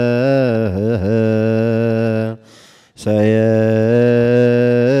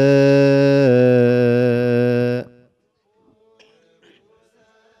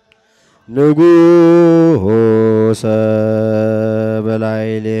ንጉሠ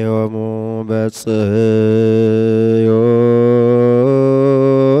በላዕሌሆሙ በጽዮን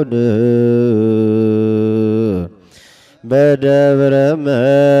በደብረ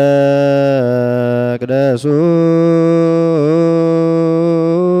መቅደሱ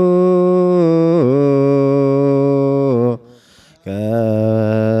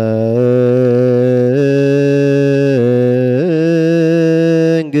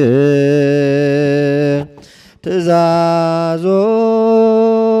ትእዛዞ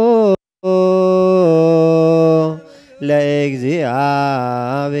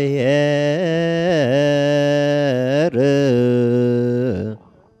ለእግዚአብሔር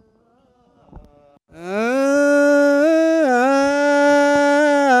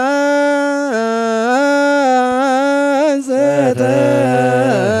አንሰተ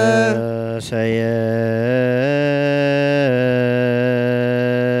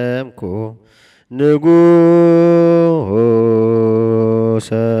ሰየምኩ ንጉሠ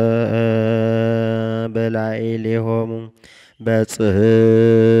በላዕሌሆሙ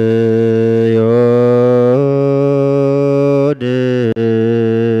በጽዮን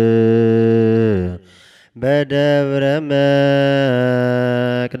በደብረ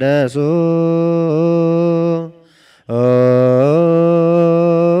መቅደሱ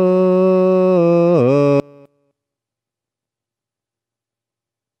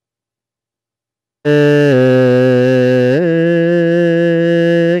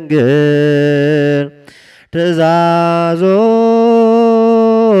እንግር ትእዛዞ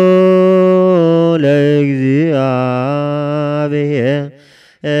ለእግዚአብሔር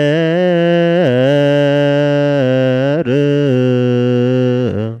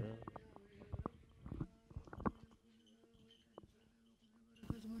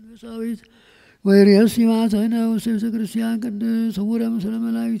መንፈሳዊት ወይሬስ ይማተነ ውስተ ቤተ ክርስቲያን ቅድስት ስውረ ምስለ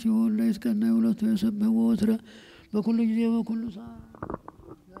መላእክት ይሁን ለይትቀናይ ሁለቱ የሰብህ ወትረ በኩሉ ጊዜ በኩሉ ሰዓት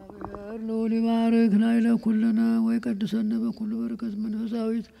እግዚአብሔር ልዑል ይባርክ ላዕለ ኩልነ ወይቀድሰነ በኩሉ በረከት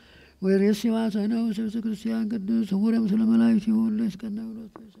መንፈሳዊት ወይሬስ ይማተነ ውስተ ቤተ ክርስቲያን ቅድስት ስውረ ምስለ መላእክት ይሁን ለይትቀናይ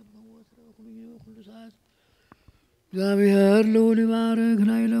ሁለቱ የሰብህ ወትረ በኩሉ ጊዜ በኩሉ ሰዓት እግዚአብሔር ልዑል ይባርክ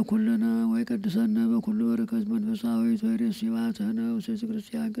ላዕለ ኩልነ ወይቀድሰነ በኩሉ በረከት መንፈሳዊት ወይሬስ ይማተነ ውስተ ቤተ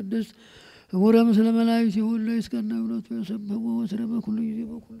ክርስቲያን ቅድስት ስውረ ምስለ መላእክት ይሁን ለይትቀናይ ሁለቱ የሰብህ ወትረ በኩሉ ጊዜ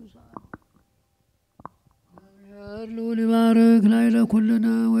በኩሉ ሰዓት እግዚአብሔር ልዑል ይባርክ ላዕለ ኩልነ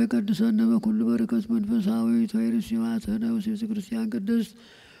ወይቀድሰነ በኩሉ በረከት መንፈሳዊት ወይሬስ ይማተነ ውስተ ቤተ ክርስቲያን ቅድስት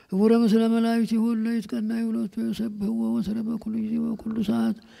ስውረ ምስለ መላእክት ይሁን ለይትቀናይ ሁለቱ የሰብህ ወትረ በኩሉ ጊዜ በኩሉ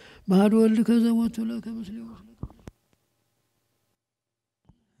ሰዓት ባህድ ወልድ ከዘሞቱ ለከ ምስሌሁ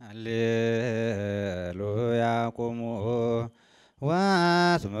ሃሌሉያ ቁሙ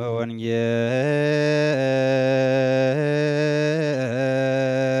ወአስመ ወንጌል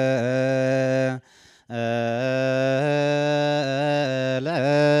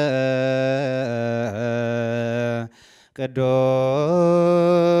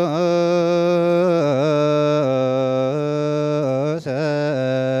ቅዱስ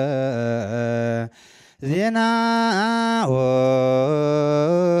ዜናሁ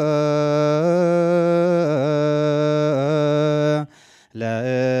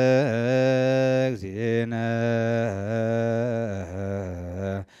ለእግዚእነ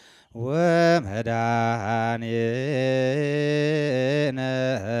ወመድኃኒነ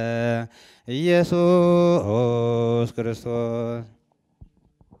ኢየሱስ ክርስቶስ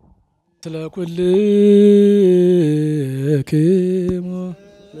ስለ ኩልክሙ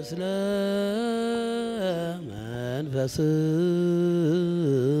ምስለ መንፈስከ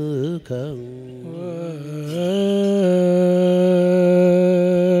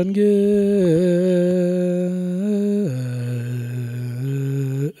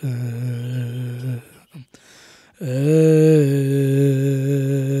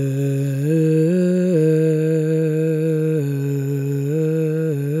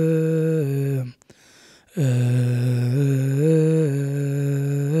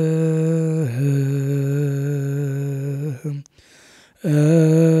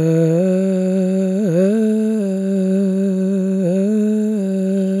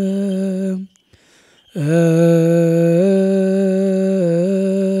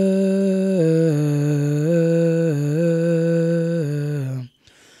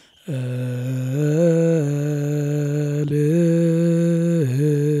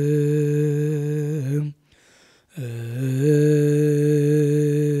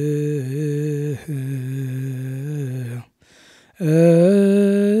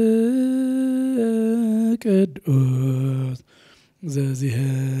ቅዱስ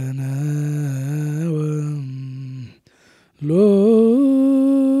ዘዚህነ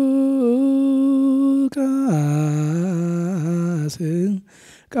ሉቃስ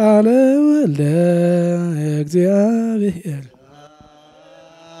ቃለ ወልደ እግዚአብሔር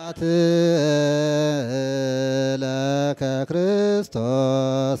ለከ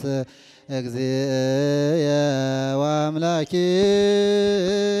ክርስቶስ እግዚእየ ወአምላኪየ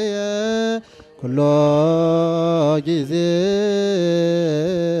ኩሎ ጊዜ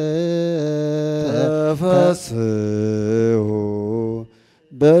ተፈስሑ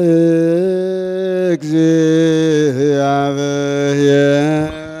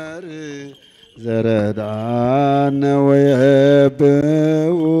በእግዚአብሔር ዘረዳነ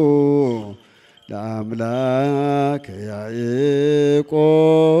ወየብኡ ለአምላክ ያዕቆብ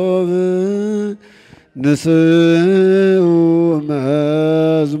ንስኡ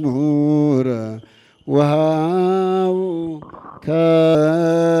መዝሙረ ወሃቡ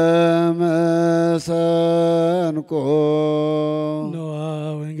ከመሰንቆ ነዋ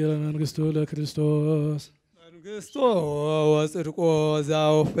ወንጌለ መንግስቱ ለክርስቶስ መንግስቱ ወጽድቆ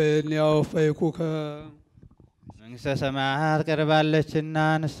ዛውፈን ያውፈይኩከ መንግሥተ ሰማያት ቀርባለችና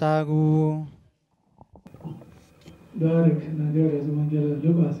ንስሐ ግቡ። ባርክ ነገር ወንጌለ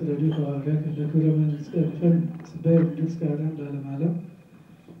ሉቃስ ረዲዮ ሐዋርያት ለክብረ መንግሥት ፈን ስባይ ቅዱስ ካህናት ለዓለም ዓለም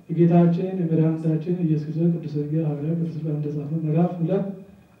የጌታችን የመድኃኒታችን ኢየሱስ ክርስቶስ ቅዱስ ወንጌል ሐዋርያት ቅዱስ እንደጻፈው ምዕራፍ 2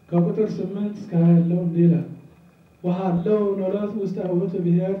 ከቁጥር 8 እስከ 20 ያለው እንዲህ ይላል። ወሃለው ኖላት ውስጥ አውቶ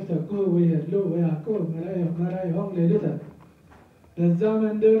ብሔር ተኩህ ወያለው ወያዕቆብ መራይሆም ሌሊተ በዛ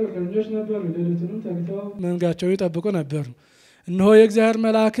መንደር እረኞች ነበሩ። ሌሊቱንም ተግተው መንጋቸውን ይጠብቁ ነበር። እነሆ የእግዚአብሔር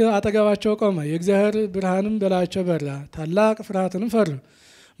መልአክ አጠገባቸው ቆመ። የእግዚአብሔር ብርሃንም በላያቸው በራ። ታላቅ ፍርሃትንም ፈሩ።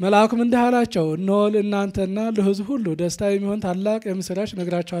 መልአኩም እንዲህ አላቸው፣ እነሆ ለእናንተና ለሕዝብ ሁሉ ደስታ የሚሆን ታላቅ የምስራች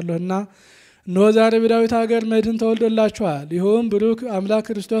ነግራችኋለሁና እነሆ ዛሬ በዳዊት ሀገር መድኅን ተወልዶላችኋል። ይኸውም ብሩክ አምላክ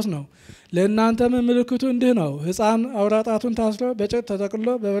ክርስቶስ ነው። ለእናንተም ምልክቱ እንዲህ ነው፣ ሕፃን አውራ ጣቱን ታስሮ በጨርቅ ተጠቅልሎ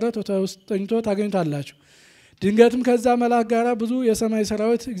በበረት ውስጥ ተኝቶ ታገኙታላችሁ። ድንገትም ከዛ መልአክ ጋር ብዙ የሰማይ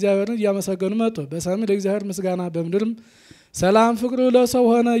ሰራዊት እግዚአብሔርን እያመሰገኑ መጡ። በሰማይ ለእግዚአብሔር ምስጋና፣ በምድርም ሰላም ፍቅሩ ለሰው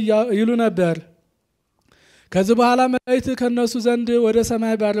ሆነ ይሉ ነበር። ከዚህ በኋላ መላእክት ከነሱ ዘንድ ወደ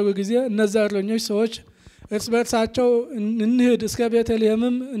ሰማይ ባረጉ ጊዜ እነዚያ እረኞች ሰዎች እርስ በርሳቸው እንሂድ፣ እስከ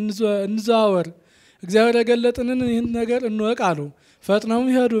ቤተልሔምም እንዘዋወር፣ እግዚአብሔር የገለጥንን ይህን ነገር እንወቅ አሉ። ፈጥነውም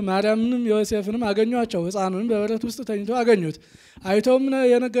ሄዱ። ማርያምንም ዮሴፍንም አገኟቸው። ሕፃኑንም በበረት ውስጥ ተኝቶ አገኙት። አይተውም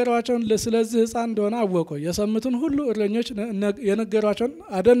የነገሯቸውን ስለዚህ ሕፃን እንደሆነ አወቁ። የሰሙትን ሁሉ እረኞች የነገሯቸውን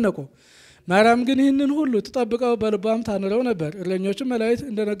አደነቁ። ማርያም ግን ይህንን ሁሉ ትጠብቀው በልቧም ታኖረው ነበር። እረኞችም መላእክት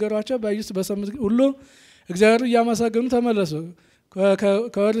እንደነገሯቸው ባዩት በሰሙት ሁሉ እግዚአብሔር እያመሰገኑ ተመለሱ።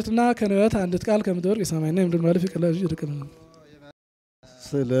 ከወሪትና ከነቢያት አንዲት ቃል ከምትወርቅ የሰማይና የምድር ማለፍ ይቀላል ይድቅም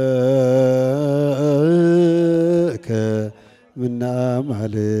ስለከ ምና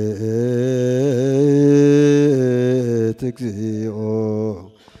ማለት እግዚኦ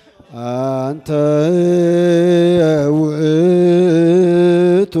አንተ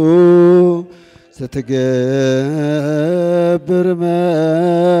ውእቱ ስትገብር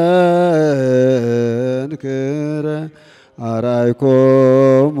መንክረ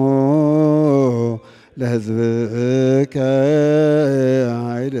አራይኮሙ ለሕዝብከ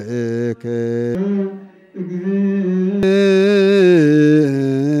ኃይልከ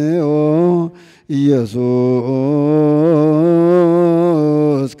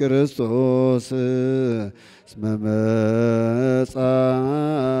ኢየሱስ ክርስቶስ እስመ መጻእከ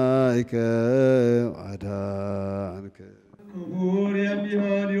አዳንከ። ክቡር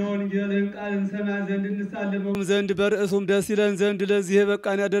የሚሆን የወንጌልን ቃል እንሰማ ዘንድ እንሳለመው ዘንድ በርዕሱም ደስ ይለን ዘንድ ለዚህ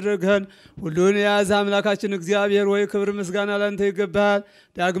በቃን ያደረግኸን ሁሉን የያዘ አምላካችን እግዚአብሔር ወይ ክብር ምስጋና ላንተ ይገባሃል።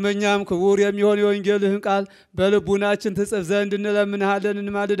 ዳግመኛም ክቡር የሚሆን የወንጌልህን ቃል በልቡናችን ትጽፍ ዘንድ እንለምንሃለን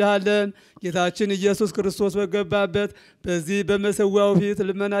እንማልድሃለን። ጌታችን ኢየሱስ ክርስቶስ በገባበት በዚህ በመሰዊያው ፊት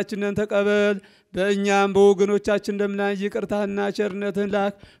ልመናችንን ተቀበል። በእኛም በወገኖቻችን እንደምናይ ይቅርታህና ቸርነትህን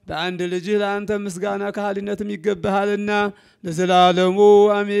ላክ። በአንድ ልጅህ ለአንተ ምስጋና ከሃሊነትም ይገባሃልና ለዘላለሙ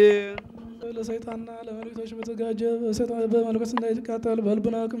አሜን። ለሰይጣንና ለመላእክቶች በተዘጋጀ በመለኮት እንዳይቃጠል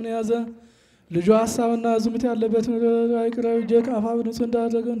በልቡና አቅምን የያዘ ልጁ ሀሳብና ዝሙት ያለበት አይቅረብ እጀ ከአፋብ ንጹህ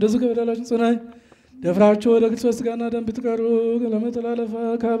እንዳደረገው እንደዚህ ከበደላችን ጽናኝ ደፍራችሁ ወደ ክርስቶስ ሥጋና ደም ብትቀርቡ ለመተላለፍ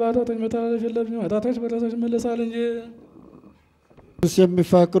ከኃጢአተኞች መተላለፍ የለብኝም። ኃጢአተኞች በራሳቸው ይመለሳል እንጂ።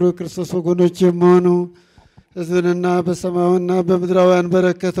 የሚፋቅሩ የክርስቶስ ወገኖች የሚሆኑ ሕዝብንና በሰማያዊና በምድራውያን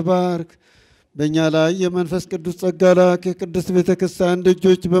በረከት ባርክ። በእኛ ላይ የመንፈስ ቅዱስ ጸጋ ላክ። የቅድስት ቤተ ክርስቲያን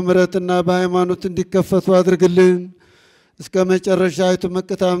ደጆች በምሕረትና በሃይማኖት እንዲከፈቱ አድርግልን። እስከ መጨረሻይቱ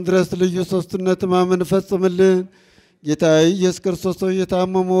መቅታም ድረስ ልዩ ሦስትነት ማመን ፈጽምልን። ጌታ ኢየሱስ ክርስቶስ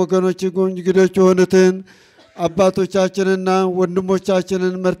የታመሙ ወገኖች እንግዶች የሆኑትን አባቶቻችንና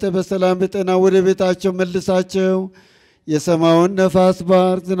ወንድሞቻችንን መርተህ በሰላም በጤና ወደ ቤታቸው መልሳቸው። የሰማዩን ነፋስ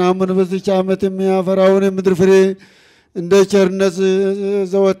ባርክ። ዝናሙን በዚች ዓመት የሚያፈራውን የምድር ፍሬ እንደ ቸርነት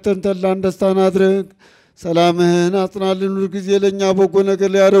ዘወትር ተድላን ደስታን አድርግ። ሰላምህን አጽናልን። ሁል ጊዜ ለእኛ በጎ ነገር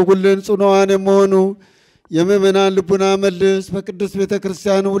ሊያደርጉልን ጽኑዓን የመሆኑ የምእመናን ልቡና መልስ። በቅዱስ ቤተ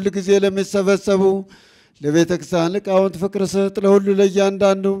ክርስቲያን ሁል ጊዜ ለሚሰበሰቡ ለቤተ ክርስቲያን ሊቃውንት ፍቅር ስጥ። ለሁሉ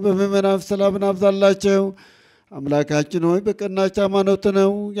ለእያንዳንዱ በምእመናን ሰላምን አብዛላቸው። አምላካችን ሆይ በቀናች ሃይማኖት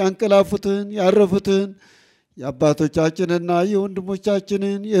ነው ያንቀላፉትን ያረፉትን የአባቶቻችንና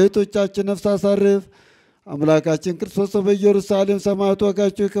የወንድሞቻችንን የእህቶቻችን ነፍስ አሳርፍ። አምላካችን ክርስቶስ በኢየሩሳሌም ሰማዕት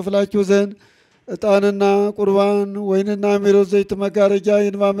ዋጋቸው ይከፍላችሁ ዘንድ ዕጣንና ቁርባን ወይንና ሜሮን ዘይት መጋረጃ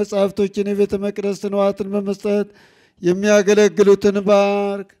የንባ መጻሕፍቶችን የቤተ መቅደስ ንዋያትን በመስጠት የሚያገለግሉትን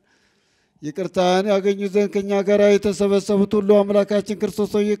ባርክ። ይቅርታን ያገኙ ዘንድ ከእኛ ጋር የተሰበሰቡት ሁሉ አምላካችን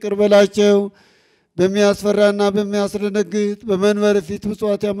ክርስቶስ ይቅር በላቸው። በሚያስፈራና በሚያስደነግጥ በመንበር ፊት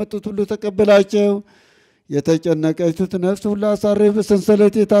ምጽዋት ያመጡት ሁሉ ተቀበላቸው። የተጨነቀችት ነፍስ ሁሉ አሳርፍ።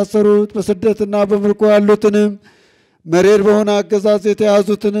 በሰንሰለት የታሰሩት በስደትና በምርኮ ያሉትንም መሬር በሆነ አገዛዝ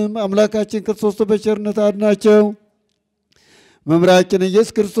የተያዙትንም አምላካችን ክርስቶስ በቸርነት አድናቸው። መምራችን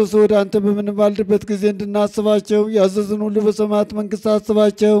ኢየሱስ ክርስቶስ ወደ አንተ በምንማልድበት ጊዜ እንድናስባቸው ያዘዝን ሁሉ በሰማያት መንግሥት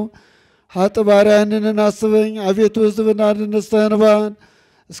አስባቸው። ሀጥ ባሪያህን አስበኝ አቤቱ ሕዝብን አድነስተህን ባን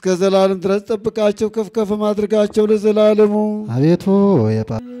እስከ ዘላለም ድረስ ጠብቃቸው። ከፍ ከፍ ማድረጋቸው ለዘላለሙ አቤቱ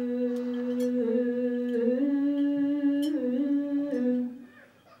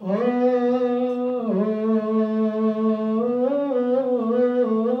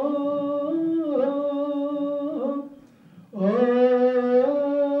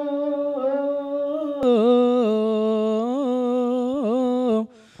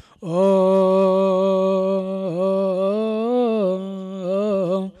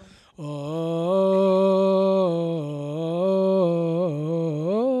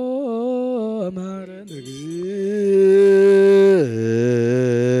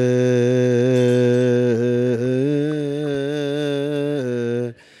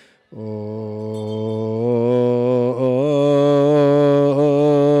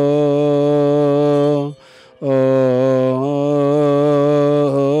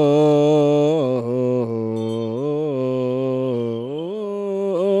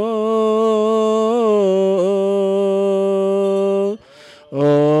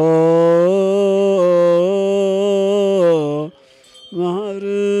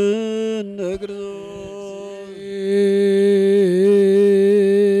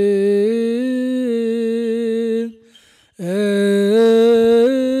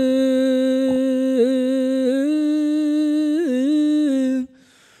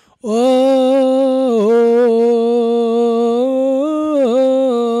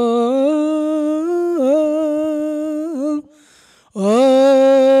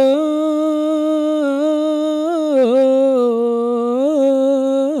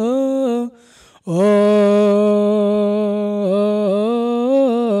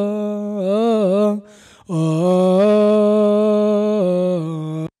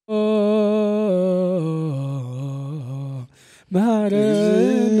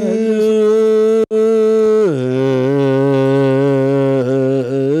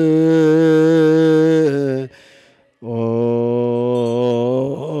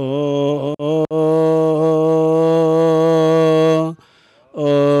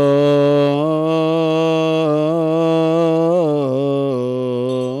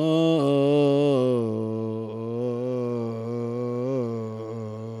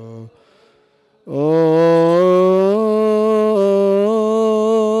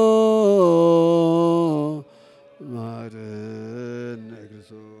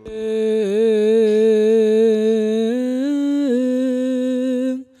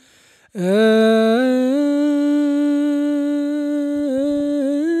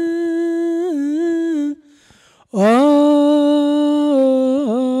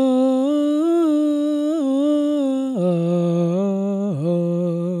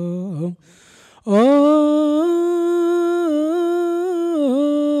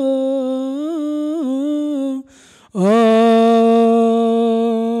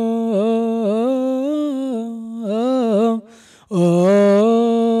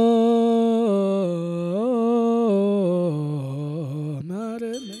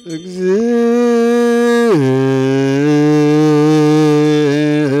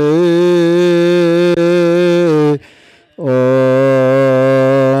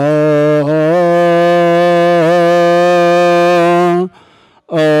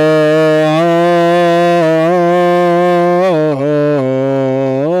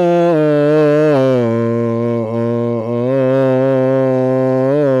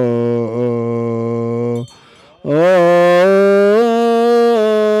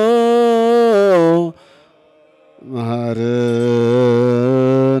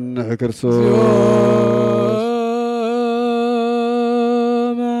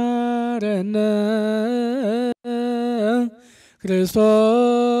ክርስቶስ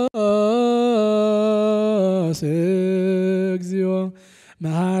እግዚኦ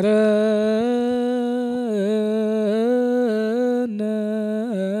መሐረነ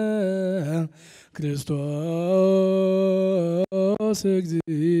ክርስቶስ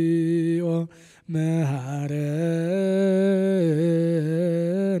እግዚኦ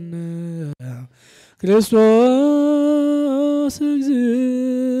መሐረነ ክርስቶስ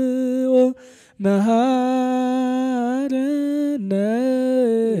እግዚኦ መሐረነ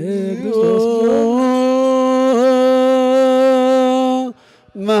ክርስቶስ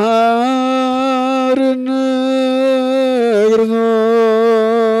መሐረነ ክርስቶስ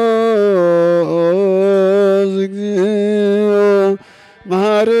እግዚኦ መሐረነ ክርስቶስ እግዚኦ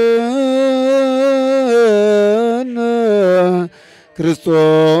መሐረነ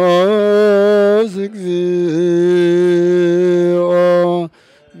ክርስቶስ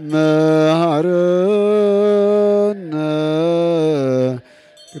እግዚኦ መሐረነ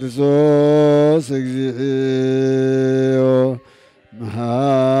ክርስቶስ እግዚኦ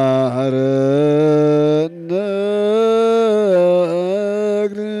መሐረነ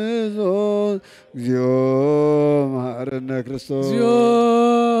ክርስቶስ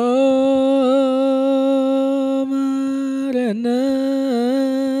እግዚኦ መሐረነ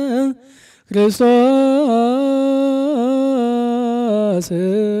ክርስቶስ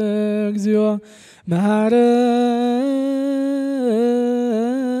እግዚኦ መሐረነ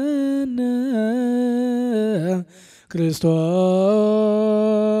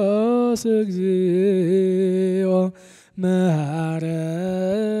ክርስቶስ እግዚኦ መሐረነ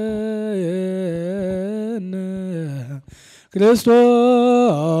ክርስቶስ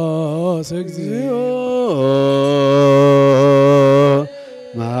እግዚኦ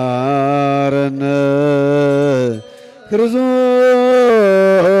መሐረነ ክርስቶስ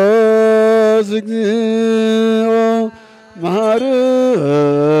እግዚኦ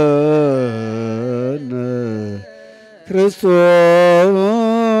መሐረነ ክርስቶስ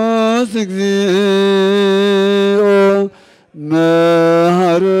እግዚኦ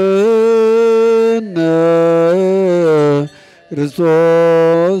መሐረነ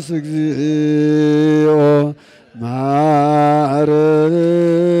ክርስቶስ እግዚኦ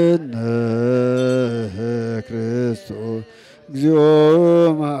መሐረነ ክርስቶስ እግዚኦ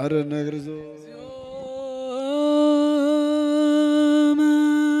መሐረነ ክርስቶስ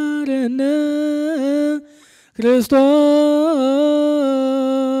መሐረነ ክርስቶስ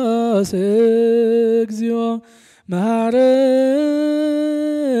እግዚኦ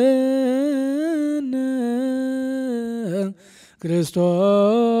መሐረነ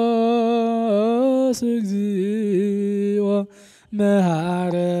ክርስቶስ እግዚኦ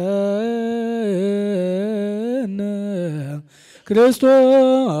መሐረነ ክርስቶስ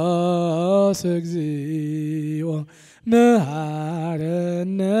እግዚኦ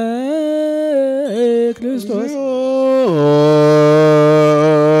መሐረነ ክርስቶስ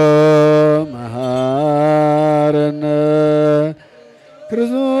መሐረነ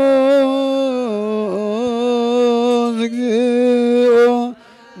ክርስቶስ እግዚኦ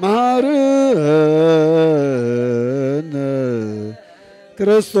መሐረነ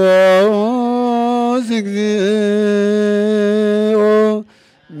ክርስቶስ እግዚኦ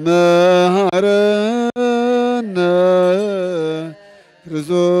መሐረነ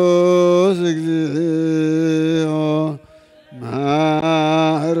ክርስቶስ እግዚኦ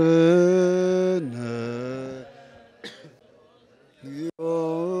መሐረነ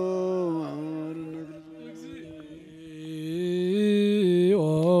እግዚኦ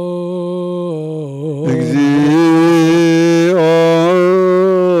እግዚኦ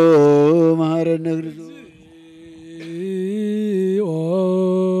መሐረነ ክርስቶስ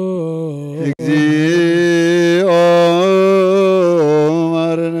እግዚኦ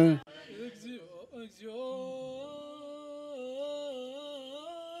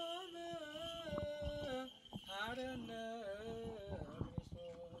መሐረነ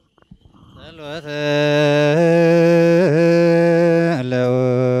ጸሎት ለው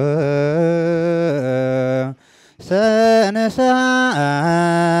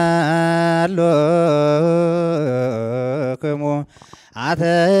ሰነሳሎክሙ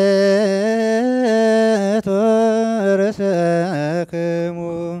አተቶ ርእሰክሙ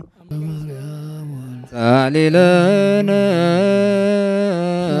ጻሊለነ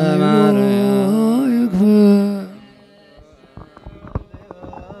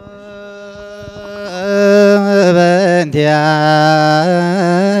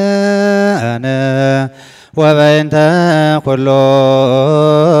በእንቲአነ ወበእንተ ኩሎሙ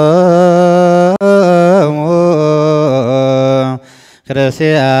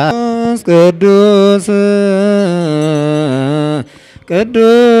ክርስቲያን ቅዱስ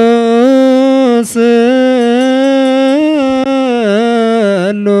ቅዱስ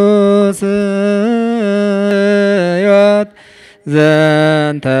ሉስ ሕይወት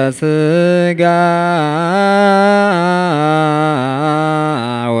ዘንተ ሥጋ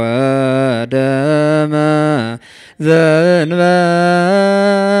ወደመ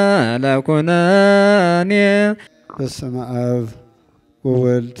ዘእንበለ ኩነኔ በስመ አብ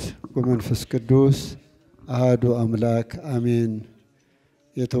ወወልድ ወመንፈስ ቅዱስ አሐዱ አምላክ አሜን።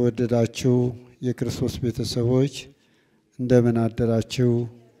 የተወደዳችሁ የክርስቶስ ቤተሰቦች እንደምን አደራችሁ?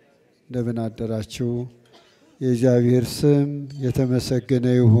 እንደምን አደራችሁ? የእግዚአብሔር ስም የተመሰገነ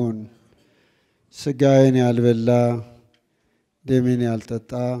ይሁን። ሥጋዬን ያልበላ ደሜን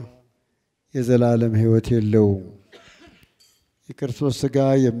ያልጠጣ የዘላለም ሕይወት የለውም። የክርስቶስ ሥጋ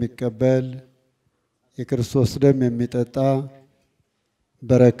የሚቀበል የክርስቶስ ደም የሚጠጣ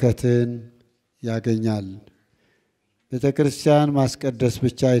በረከትን ያገኛል። ቤተ ክርስቲያን ማስቀደስ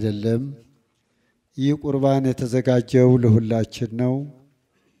ብቻ አይደለም። ይህ ቁርባን የተዘጋጀው ለሁላችን ነው።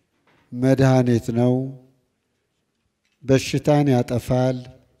 መድኃኒት ነው። በሽታን ያጠፋል።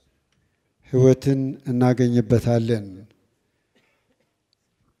 ሕይወትን እናገኝበታለን።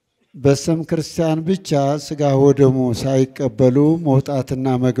 በስም ክርስቲያን ብቻ ሥጋ ወደሙ ሳይቀበሉ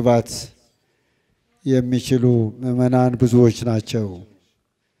መውጣትና መግባት የሚችሉ ምዕመናን ብዙዎች ናቸው።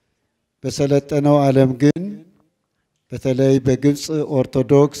 በሰለጠነው ዓለም ግን በተለይ በግብፅ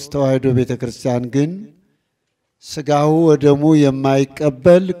ኦርቶዶክስ ተዋሕዶ ቤተ ክርስቲያን ግን ሥጋው ወደሙ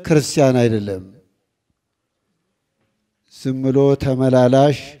የማይቀበል ክርስቲያን አይደለም። ዝም ብሎ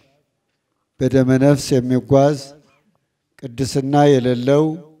ተመላላሽ በደመ ነፍስ የሚጓዝ ቅድስና የሌለው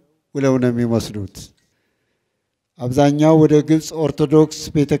ውለው ነው የሚመስሉት። አብዛኛው ወደ ግብፅ ኦርቶዶክስ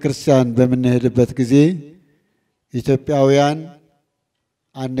ቤተ ክርስቲያን በምንሄድበት ጊዜ ኢትዮጵያውያን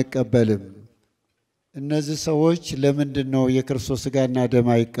አንቀበልም። እነዚህ ሰዎች ለምንድን ነው የክርስቶስ ሥጋና ደም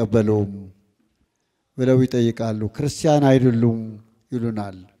አይቀበሉም ብለው ይጠይቃሉ። ክርስቲያን አይደሉም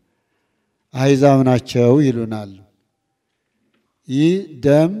ይሉናል። አሕዛብ ናቸው ይሉናል። ይህ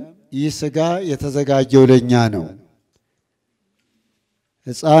ደም ይህ ሥጋ የተዘጋጀው ለኛ ነው።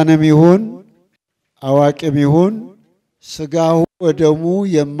 ሕፃንም ይሁን አዋቂም ይሁን ሥጋው ወደሙ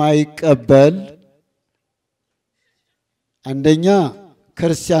የማይቀበል አንደኛ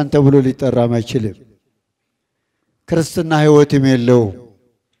ክርስቲያን ተብሎ ሊጠራም አይችልም። ክርስትና ሕይወትም የለው።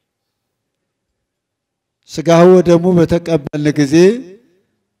 ሥጋው ወደሙ በተቀበልን ጊዜ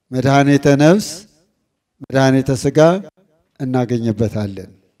መድኃኒተ ነፍስ መድኃኒተ ሥጋ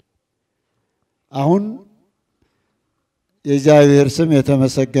እናገኝበታለን። አሁን የእግዚአብሔር ስም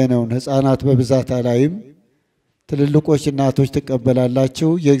የተመሰገነውን ሕፃናት በብዛት አላይም። ትልልቆች እናቶች ትቀበላላችሁ።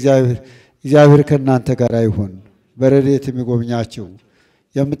 እግዚአብሔር ከእናንተ ጋር ይሁን፣ በረድኤት የሚጎብኛችሁ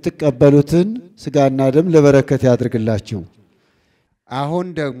የምትቀበሉትን ስጋና ደም ለበረከት ያድርግላችሁ። አሁን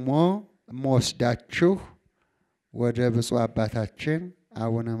ደግሞ መወስዳችሁ ወደ ብፁዕ አባታችን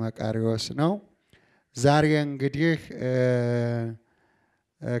አቡነ መቃርዮስ ነው። ዛሬ እንግዲህ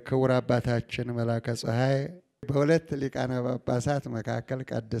ክቡር አባታችን መላከ ፀሐይ በሁለት ሊቃነ ጳጳሳት መካከል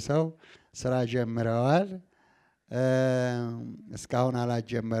ቀድሰው ስራ ጀምረዋል። እስካሁን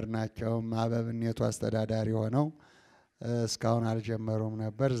አላጀመርናቸውም። አበምኔቱ አስተዳዳሪ ሆነው እስካሁን አልጀመሩም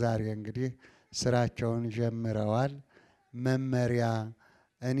ነበር። ዛሬ እንግዲህ ስራቸውን ጀምረዋል። መመሪያ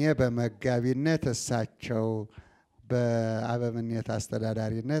እኔ በመጋቢነት እሳቸው በአበምኔት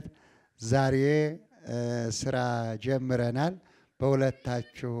አስተዳዳሪነት ዛሬ ስራ ጀምረናል።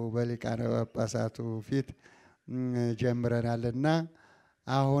 በሁለታችሁ በሊቃነ ጳጳሳቱ ፊት ጀምረናልና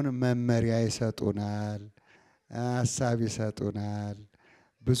አሁን መመሪያ ይሰጡናል፣ ሐሳብ ይሰጡናል።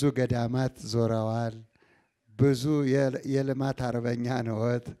 ብዙ ገዳማት ዞረዋል። ብዙ የልማት አርበኛ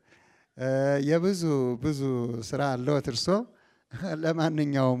ነዎት። ብዙ ስራ አለዎት እርሶ።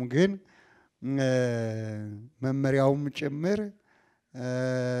 ለማንኛውም ግን መመሪያውም ጭምር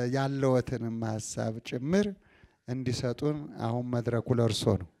ያለዎትንም ሐሳብ ጭምር እንዲሰጡን አሁን መድረኩ ለእርሶ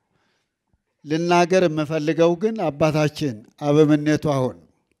ነው። ልናገር የምፈልገው ግን አባታችን አበምኔቱ አሁን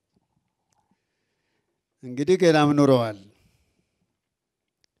እንግዲህ ገዳም ኑረዋል።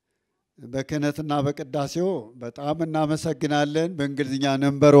 በክህነትና በቅዳሴው በጣም እናመሰግናለን። በእንግሊዝኛ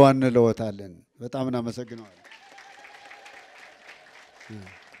ነምበር 1 እንለዎታለን። በጣም እናመሰግናለን።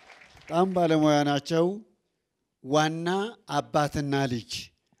 በጣም ባለሙያ ናቸው። ዋና አባትና ልጅ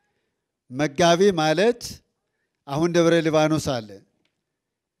መጋቢ ማለት አሁን ደብረ ሊባኖስ አለ፣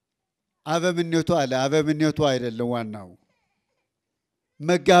 አበምኔቱ አለ። አበምኔቱ አይደለም ዋናው፣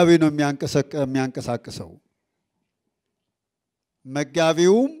 መጋቢ ነው የሚያንቀሳቅሰው።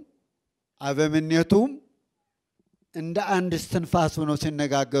 መጋቢውም አበምኔቱም እንደ አንድ እስትንፋስ ሆነው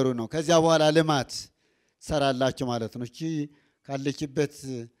ሲነጋገሩ ነው። ከዚያ በኋላ ልማት ሰራላችሁ ማለት ነው። እቺ ካለችበት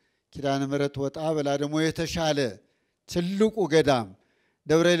ኪዳነ ምሕረት ወጣ ብላ ደግሞ የተሻለ ትልቁ ገዳም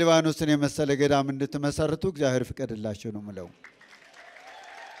ደብረ ሊባኖስን የመሰለ ገዳም እንድትመሰርቱ እግዚአብሔር ፍቀድላችሁ ነው ምለው።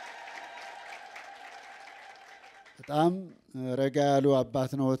 በጣም ረጋ ያሉ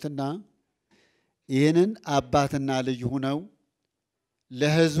አባት ነዎትና ይህንን አባትና ልጅ ሆነው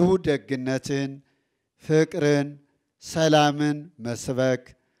ለሕዝቡ ደግነትን፣ ፍቅርን፣ ሰላምን መስበክ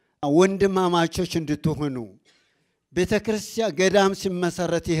ወንድማማቾች እንድትሆኑ ቤተ ክርስቲያን ገዳም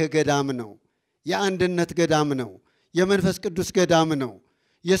ሲመሰረት ይሄ ገዳም ነው። የአንድነት ገዳም ነው። የመንፈስ ቅዱስ ገዳም ነው።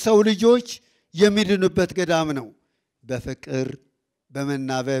 የሰው ልጆች የሚድኑበት ገዳም ነው። በፍቅር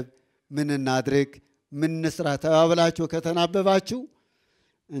በመናበብ ምን እናድርግ ምን እንስራ ተባብላችሁ ከተናበባችሁ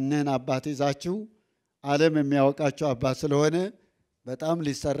እነን አባት ይዛችሁ ዓለም የሚያውቃችሁ አባት ስለሆነ በጣም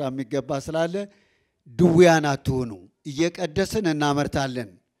ሊሰራ የሚገባ ስላለ ድውያን አትሆኑ። እየቀደስን እናመርታለን፣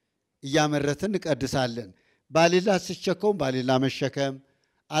 እያመረትን እንቀድሳለን። ባሊላ ሲሸከም ባሊላ መሸከም፣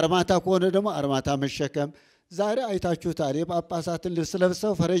 አርማታ ከሆነ ደግሞ አርማታ መሸከም። ዛሬ አይታችሁታል። የጳጳሳትን ልብስ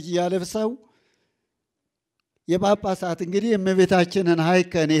ለብሰው ፈረጅያ ለብሰው የጳጳሳት እንግዲህ የእመቤታችንን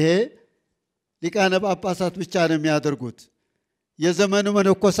ሀይከን ይሄ ሊቃነ ጳጳሳት ብቻ ነው የሚያደርጉት። የዘመኑ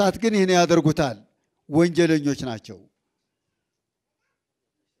መነኮሳት ግን ይህን ያደርጉታል። ወንጀለኞች ናቸው።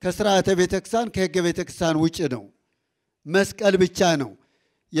 ከስርዓተ ቤተክርስቲያን ከሕገ ቤተክርስቲያን ውጭ ነው። መስቀል ብቻ ነው።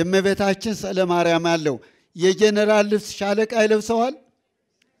 የእመቤታችን ስዕለ ማርያም ያለው የጀነራል ልብስ ሻለቃ ይለብሰዋል።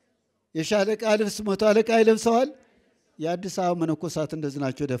 የሻለቃ ልብስ መቶ አለቃ ይለብሰዋል። የአዲስ አበባ መነኮሳት እንደዚህ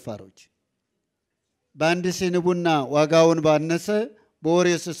ናቸው፣ ደፋሮች። በአንድ ሲኒ ቡና ዋጋውን ባነሰ በወሬ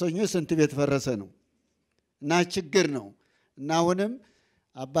ስሰኞ ስንት ቤት ፈረሰ ነው እና ችግር ነው። እና አሁንም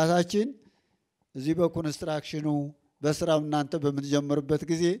አባታችን እዚህ በኮንስትራክሽኑ በስራው እናንተ በምትጀምሩበት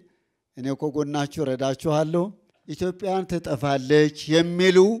ጊዜ እኔ ከጎናችሁ ረዳችኋለሁ። ኢትዮጵያን ትጠፋለች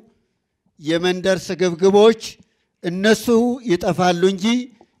የሚሉ የመንደር ስግብግቦች እነሱ ይጠፋሉ እንጂ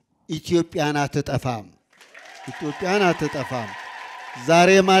ኢትዮጵያን አትጠፋም። ኢትዮጵያን አትጠፋም።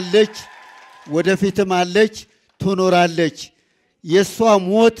 ዛሬም አለች፣ ወደፊትም አለች፣ ትኖራለች። የሷ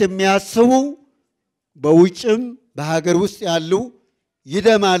ሞት የሚያስቡ በውጭም በሀገር ውስጥ ያሉ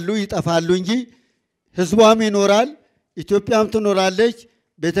ይደማሉ፣ ይጠፋሉ እንጂ ህዝቧም ይኖራል፣ ኢትዮጵያም ትኖራለች፣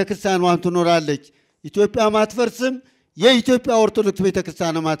 ቤተክርስቲያኗም ትኖራለች። ኢትዮጵያም አትፈርስም፣ የኢትዮጵያ ኦርቶዶክስ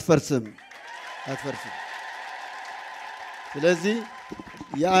ቤተክርስቲያንም አትፈርስም። ስለዚህ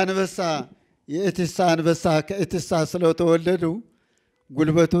የአንበሳ የእቲሳ አንበሳ ከእቲሳ ስለተወለዱ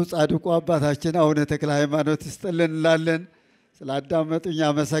ጉልበቱ ጻድቁ አባታችን አቡነ ተክለ ሃይማኖት ይስጥልን እንላለን። ስላዳመጡኝ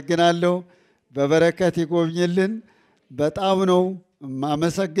አመሰግናለሁ። በበረከት ይጎብኝልን። በጣም ነው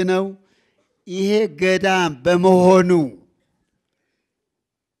የማመሰግነው። ይሄ ገዳም በመሆኑ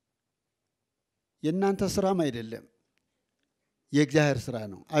የእናንተ ስራም አይደለም፣ የእግዚአብሔር ስራ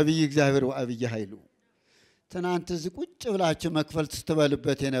ነው። አብይ እግዚአብሔር ወአብይ ኃይሉ። ትናንት እዚህ ቁጭ ብላችሁ መክፈል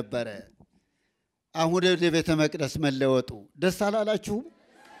ስትበሉበት የነበረ አሁን ወደ ቤተ መቅደስ መለወጡ ደስ አላላችሁም?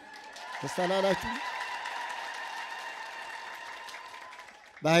 ደስ አላላችሁም?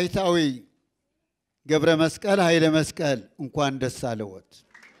 ባሕታዊ ገብረ መስቀል ኃይለ መስቀል እንኳን ደስ አለዎት።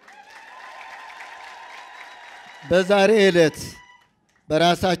 በዛሬ ዕለት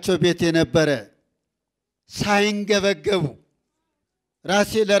በራሳቸው ቤት የነበረ ሳይንገበገቡ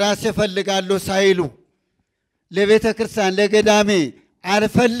ራሴ ለራሴ ፈልጋለሁ ሳይሉ ለቤተ ክርስቲያን ለገዳሜ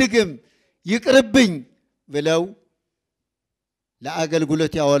አልፈልግም ይቅርብኝ ብለው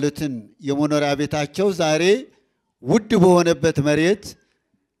ለአገልግሎት ያዋሉትን የመኖሪያ ቤታቸው ዛሬ ውድ በሆነበት መሬት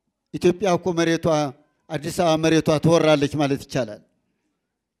ኢትዮጵያ እኮ መሬቷ አዲስ አበባ መሬቷ ተወራለች ማለት ይቻላል።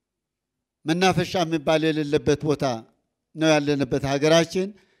 መናፈሻ የሚባል የሌለበት ቦታ ነው ያለንበት ሀገራችን።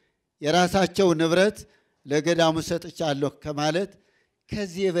 የራሳቸው ንብረት ለገዳሙ ሰጥቻለሁ ከማለት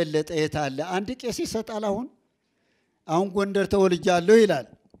ከዚህ የበለጠ የት አለ? አንድ ቄስ ይሰጣል? አሁን ጎንደር ተወልጃለሁ ይላል።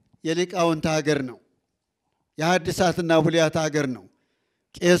 የሊቃውንት ሀገር ነው። የሐዲሳትና ብሉያት ሀገር ነው።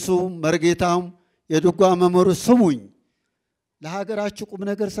 ቄሱ መርጌታም የድጓ መምህሩ ስሙኝ፣ ለሀገራችሁ ቁም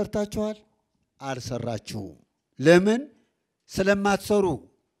ነገር ሰርታችኋል? አልሰራችሁም። ለምን? ስለማትሰሩ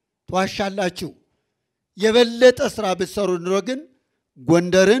ትዋሻላችሁ። የበለጠ ስራ ብትሰሩ ኑሮ ግን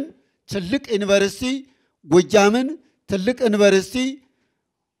ጎንደርን ትልቅ ዩኒቨርሲቲ፣ ጎጃምን ትልቅ ዩኒቨርሲቲ፣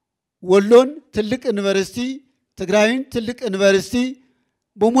 ወሎን ትልቅ ዩኒቨርሲቲ፣ ትግራይን ትልቅ ዩኒቨርሲቲ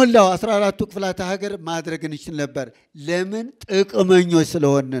በሞላው 14ቱ ክፍላተ ሀገር ማድረግ እንችል ነበር። ለምን? ጥቅመኞች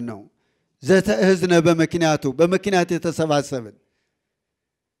ስለሆነ ነው። ዘተእህዝነ በምክንያት የተሰባሰብን።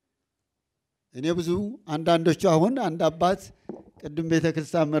 እኔ ብዙ አንዳንዶቹ አሁን አንድ አባት ቅድም ቤተ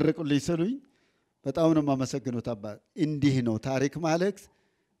ክርስቲያን መርቁልኝ ስሉኝ በጣም ነው የማመሰግኑት። አባት እንዲህ ነው ታሪክ ማለት።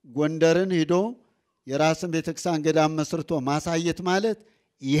 ጎንደርን ሂዶ የራስን ቤተ ክርስቲያን ገዳም መስርቶ ማሳየት ማለት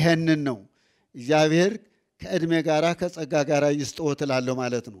ይሄንን ነው። እግዚአብሔር ከእድሜ ጋራ ከጸጋ ጋራ ይስጥዎት እላለሁ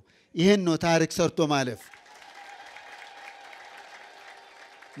ማለት ነው። ይሄን ነው ታሪክ ሰርቶ ማለፍ።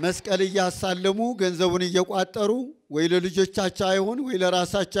 መስቀል እያሳለሙ ገንዘቡን እየቋጠሩ ወይ ለልጆቻቸው አይሆን ወይ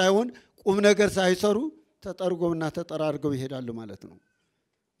ለራሳቸው አይሆን ቁም ነገር ሳይሰሩ ተጠርጎምና ተጠራርገው ይሄዳሉ ማለት ነው።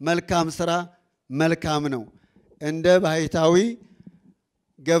 መልካም ስራ መልካም ነው። እንደ ባሕታዊ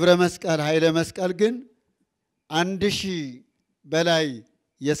ገብረ መስቀል ኃይለ መስቀል ግን 1000 በላይ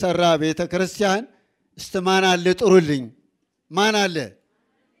የሰራ ቤተ ክርስቲያን ማን አለ? ጥሩልኝ። ማን አለ?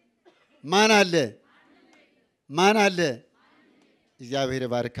 ማን አለ? ማን አለ? እግዚአብሔር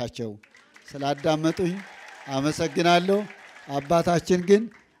ባርካቸው። ስላዳመጡኝ አመሰግናለሁ። አባታችን ግን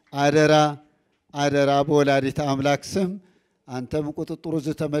አደራ አደራ በወላዲተ አምላክ ስም አንተም ቁጥጥሩ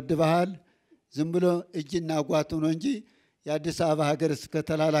ተመድበሃል። ዝም ብሎ እጅና ጓቱ ነው እንጂ የአዲስ አበባ ሀገር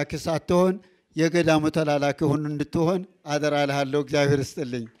እስከተላላክ ሳትሆን የገዳሙ ተላላክ ሁሉ እንድትሆን አደራ እልሃለሁ። እግዚአብሔር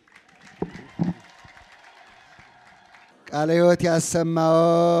ይስጥልኝ። ቃለ ሕይወት ያሰማው፣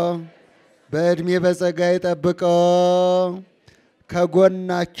 በእድሜ በጸጋ ይጠብቀው።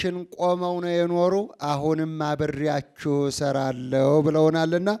 ከጎናችን ቆመው ነው የኖሩ። አሁንም አብሬያችሁ እሰራለሁ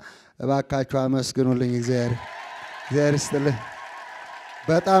ብለውናልና እባካችሁ አመስግኑልኝ። እግዚአብሔር ይስጥልኝ።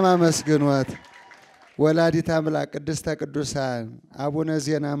 በጣም አመስግኑት። ወላዲተ አምላክ ቅድስተ ቅዱሳን አቡነ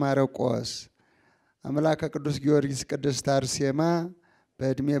ዜና ማርቆስ አምላከ ቅዱስ ጊዮርጊስ ቅድስት አርሴማ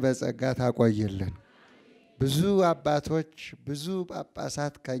በእድሜ በጸጋ ታቆይልን። ብዙ አባቶች ብዙ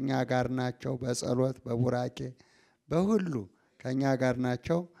ጳጳሳት ከኛ ጋር ናቸው። በጸሎት በቡራኬ በሁሉ ከኛ ጋር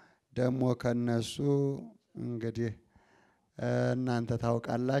ናቸው። ደግሞ ከነሱ እንግዲህ እናንተ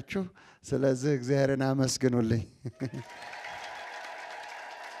ታውቃላችሁ። ስለዚህ እግዚአብሔርን አመስግኑልኝ።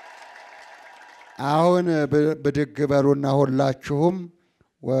 አሁን ብድግ በሉና ሁላችሁም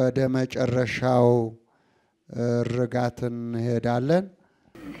ወደ መጨረሻው ርጋትን እንሄዳለን።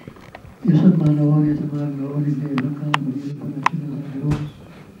 የሰማነውን የተማርነውን ለይበቃን በልቦናችን አሳድሮ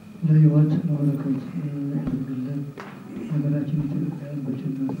ለሕይወት ለበረከት ያድርግልን። ሀገራችን ኢትዮጵያን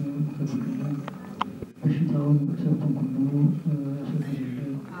በቸርነቱ ይጠብቅልን። በሽታውን ሰብቱን ሁሉ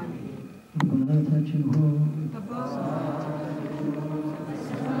ያስወግድልን። አባታችን ሆይ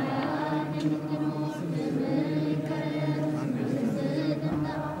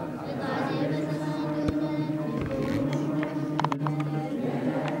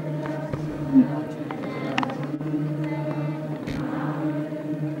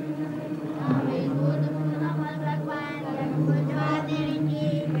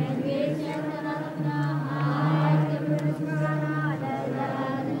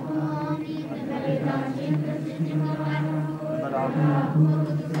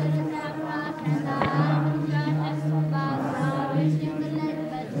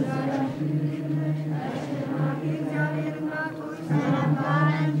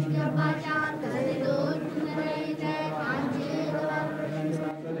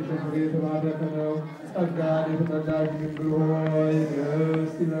ፍሬ የተባረከ ነው። ጸጋን የተመላሽ ድንግል ሆይ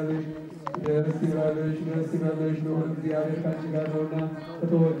ደስ ይበልሽ፣ ደስ ይበልሽ፣ ደስ ይበልሽ። ልዑል እግዚአብሔር ካንቺ ጋር ነውና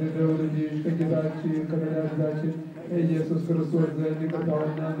ከተወደደው ልጅሽ ከጌታችን ከመድኃኒታችን ከኢየሱስ ክርስቶስ ዘንድ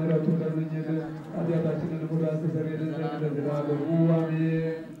ይቅርታውና ምሕረቱን ለምኝልን ኃጢአታችንን ሁሉ ያስተሰርይልን ዘንድ ለዘላለሙ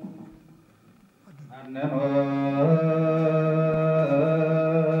አሜን። አነኖ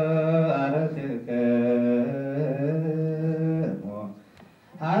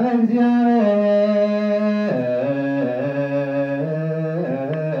አለ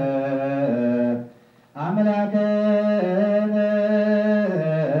እግዚአብሔር አምላክነ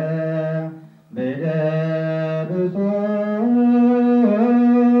በደብሶ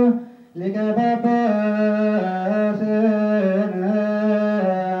ሊቀ ጳጳስነ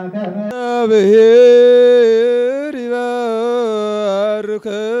እግዚአብሔር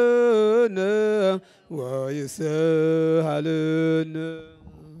ይባርከነ ወይስሐልነ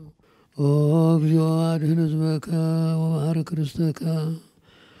እግዚኦ አድኅን ሕዝበከ ወባርክ ርስተከ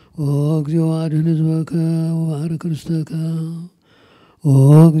እግዚኦ አድኅን ሕዝበከ ወባርክ ርስተከ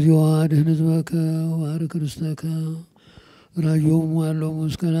እግዚኦ አድኅን ሕዝበከ ወባርክ ርስተከ ራዮም ዋሎም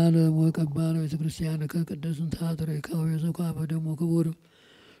እስከ ለዓለም ወቀባለ ቤተ ክርስቲያንከ ቅድስት ታጥሬከ ወየዘኳ በደሙ ክቡር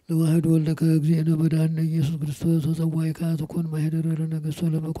ለዋህድ ወልደከ እግዚእነ መድኃኒነ ኢየሱስ ክርስቶስ ወፀዋይካ ትኩን ማኅደረ ለነገሥቶ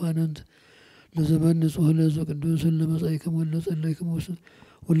ለመኳንንት ለዘመን ንጹሕ ለሕዝብ ቅዱስ ለመጻእክሙ ወለጸለይክሙ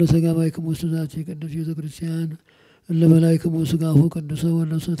ወለተጋባይክሙ ውስተ ዛቲ ቅድስት ቤተ ክርስቲያን ለበላይክሙ ሥጋሁ ቅዱሰ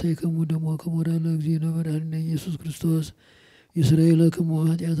ወለሰተይክሙ ደሞ ክቡረ ለእግዚእነ መድኃኒነ ኢየሱስ ክርስቶስ ይስረይ ለክሙ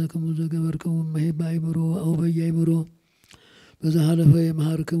ኃጢአተክሙ ዘገበርክሙ እመ በአእምሮ አው በየአእምሮ በዘሃለፈ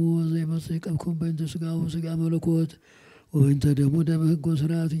ይምሃርክሙ ወዘይመጽእ ይቀብክሙ በእንተ ሥጋሁ ሥጋ መለኮት ወበእንተ ደሙ ደመ ሕግ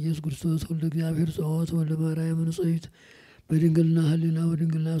ወሥርዓት ኢየሱስ ክርስቶስ ወልደ እግዚአብሔር ጸወት ወልደ ማርያም ንጽሕት በድንግልና ሕሊና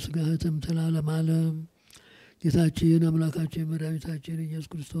ወድንግልና ሥጋ ህተምተ ለዓለመ ዓለም። ጌታችን አምላካችን መድኃኒታችን ኢየሱስ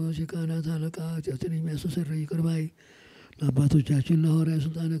ክርስቶስ የካህናት አለቃ ኃጢአትን የሚያስተሰርይ ይቅር ባይ ለአባቶቻችን ለሐዋርያት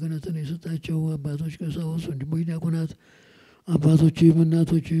ሥልጣነ ክህነትን የሰጣቸው አባቶች ቀሳውስት፣ ወንድሞች ዲያቆናት፣ አባቶችም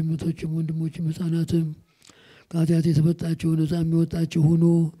እናቶችም እህቶችም ወንድሞችም ሕፃናትም ከኃጢአት የተፈታቸው ነፃ የሚወጣቸው ሆኖ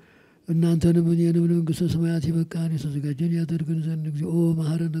እናንተንም እኔንም ለመንግሥተ ሰማያት የበቃን የተዘጋጀን ያደርገን ዘንድ እግዚኦ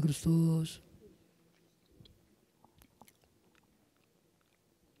መሐረነ ክርስቶስ።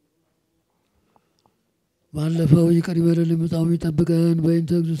 ባለፈው ይቅር ይበለን ምጣው ይጠብቀን።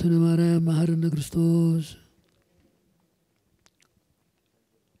 በእንተ እግዝእትነ ማርያም መሐረነ ክርስቶስ።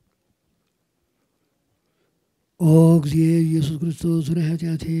 ኦ እግዚእ ኢየሱስ ክርስቶስ ሥራይ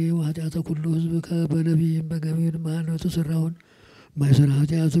ኃጢአቴ ወኃጢአተ ኩሉ ሕዝብከ በነቢይም በገቢር መሐላ የተሠራውን ማይሰራ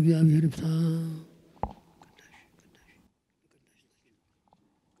ኃጢአት እግዚአብሔር ይፍታ።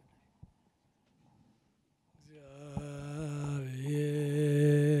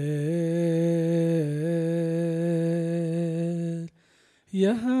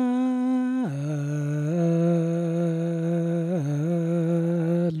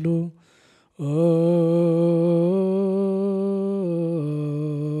 ያሉ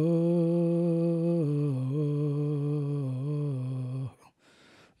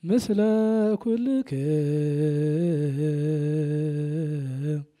ምስለ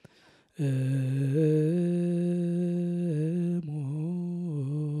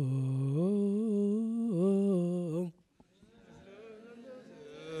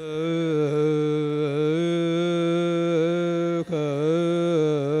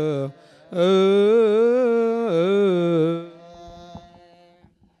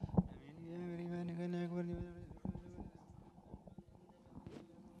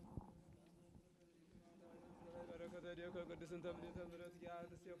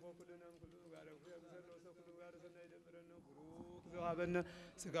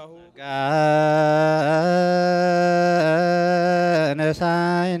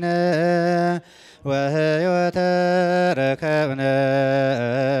ነሳይነ ወሕይወተ ረከብነ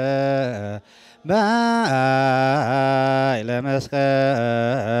በኃይለ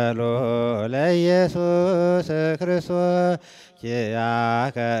መስቀሉ ለኢየሱስ ክርስቶስ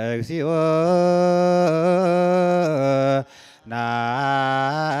ኪያከ እግዚኦ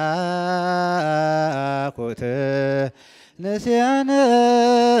ናኩት ንስያነ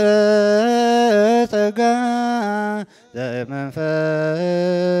ጸጋ ዘመንፈስ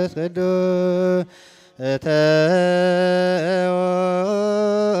ቅዱስ እተወ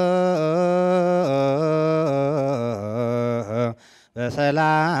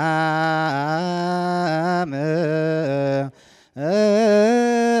በሰላም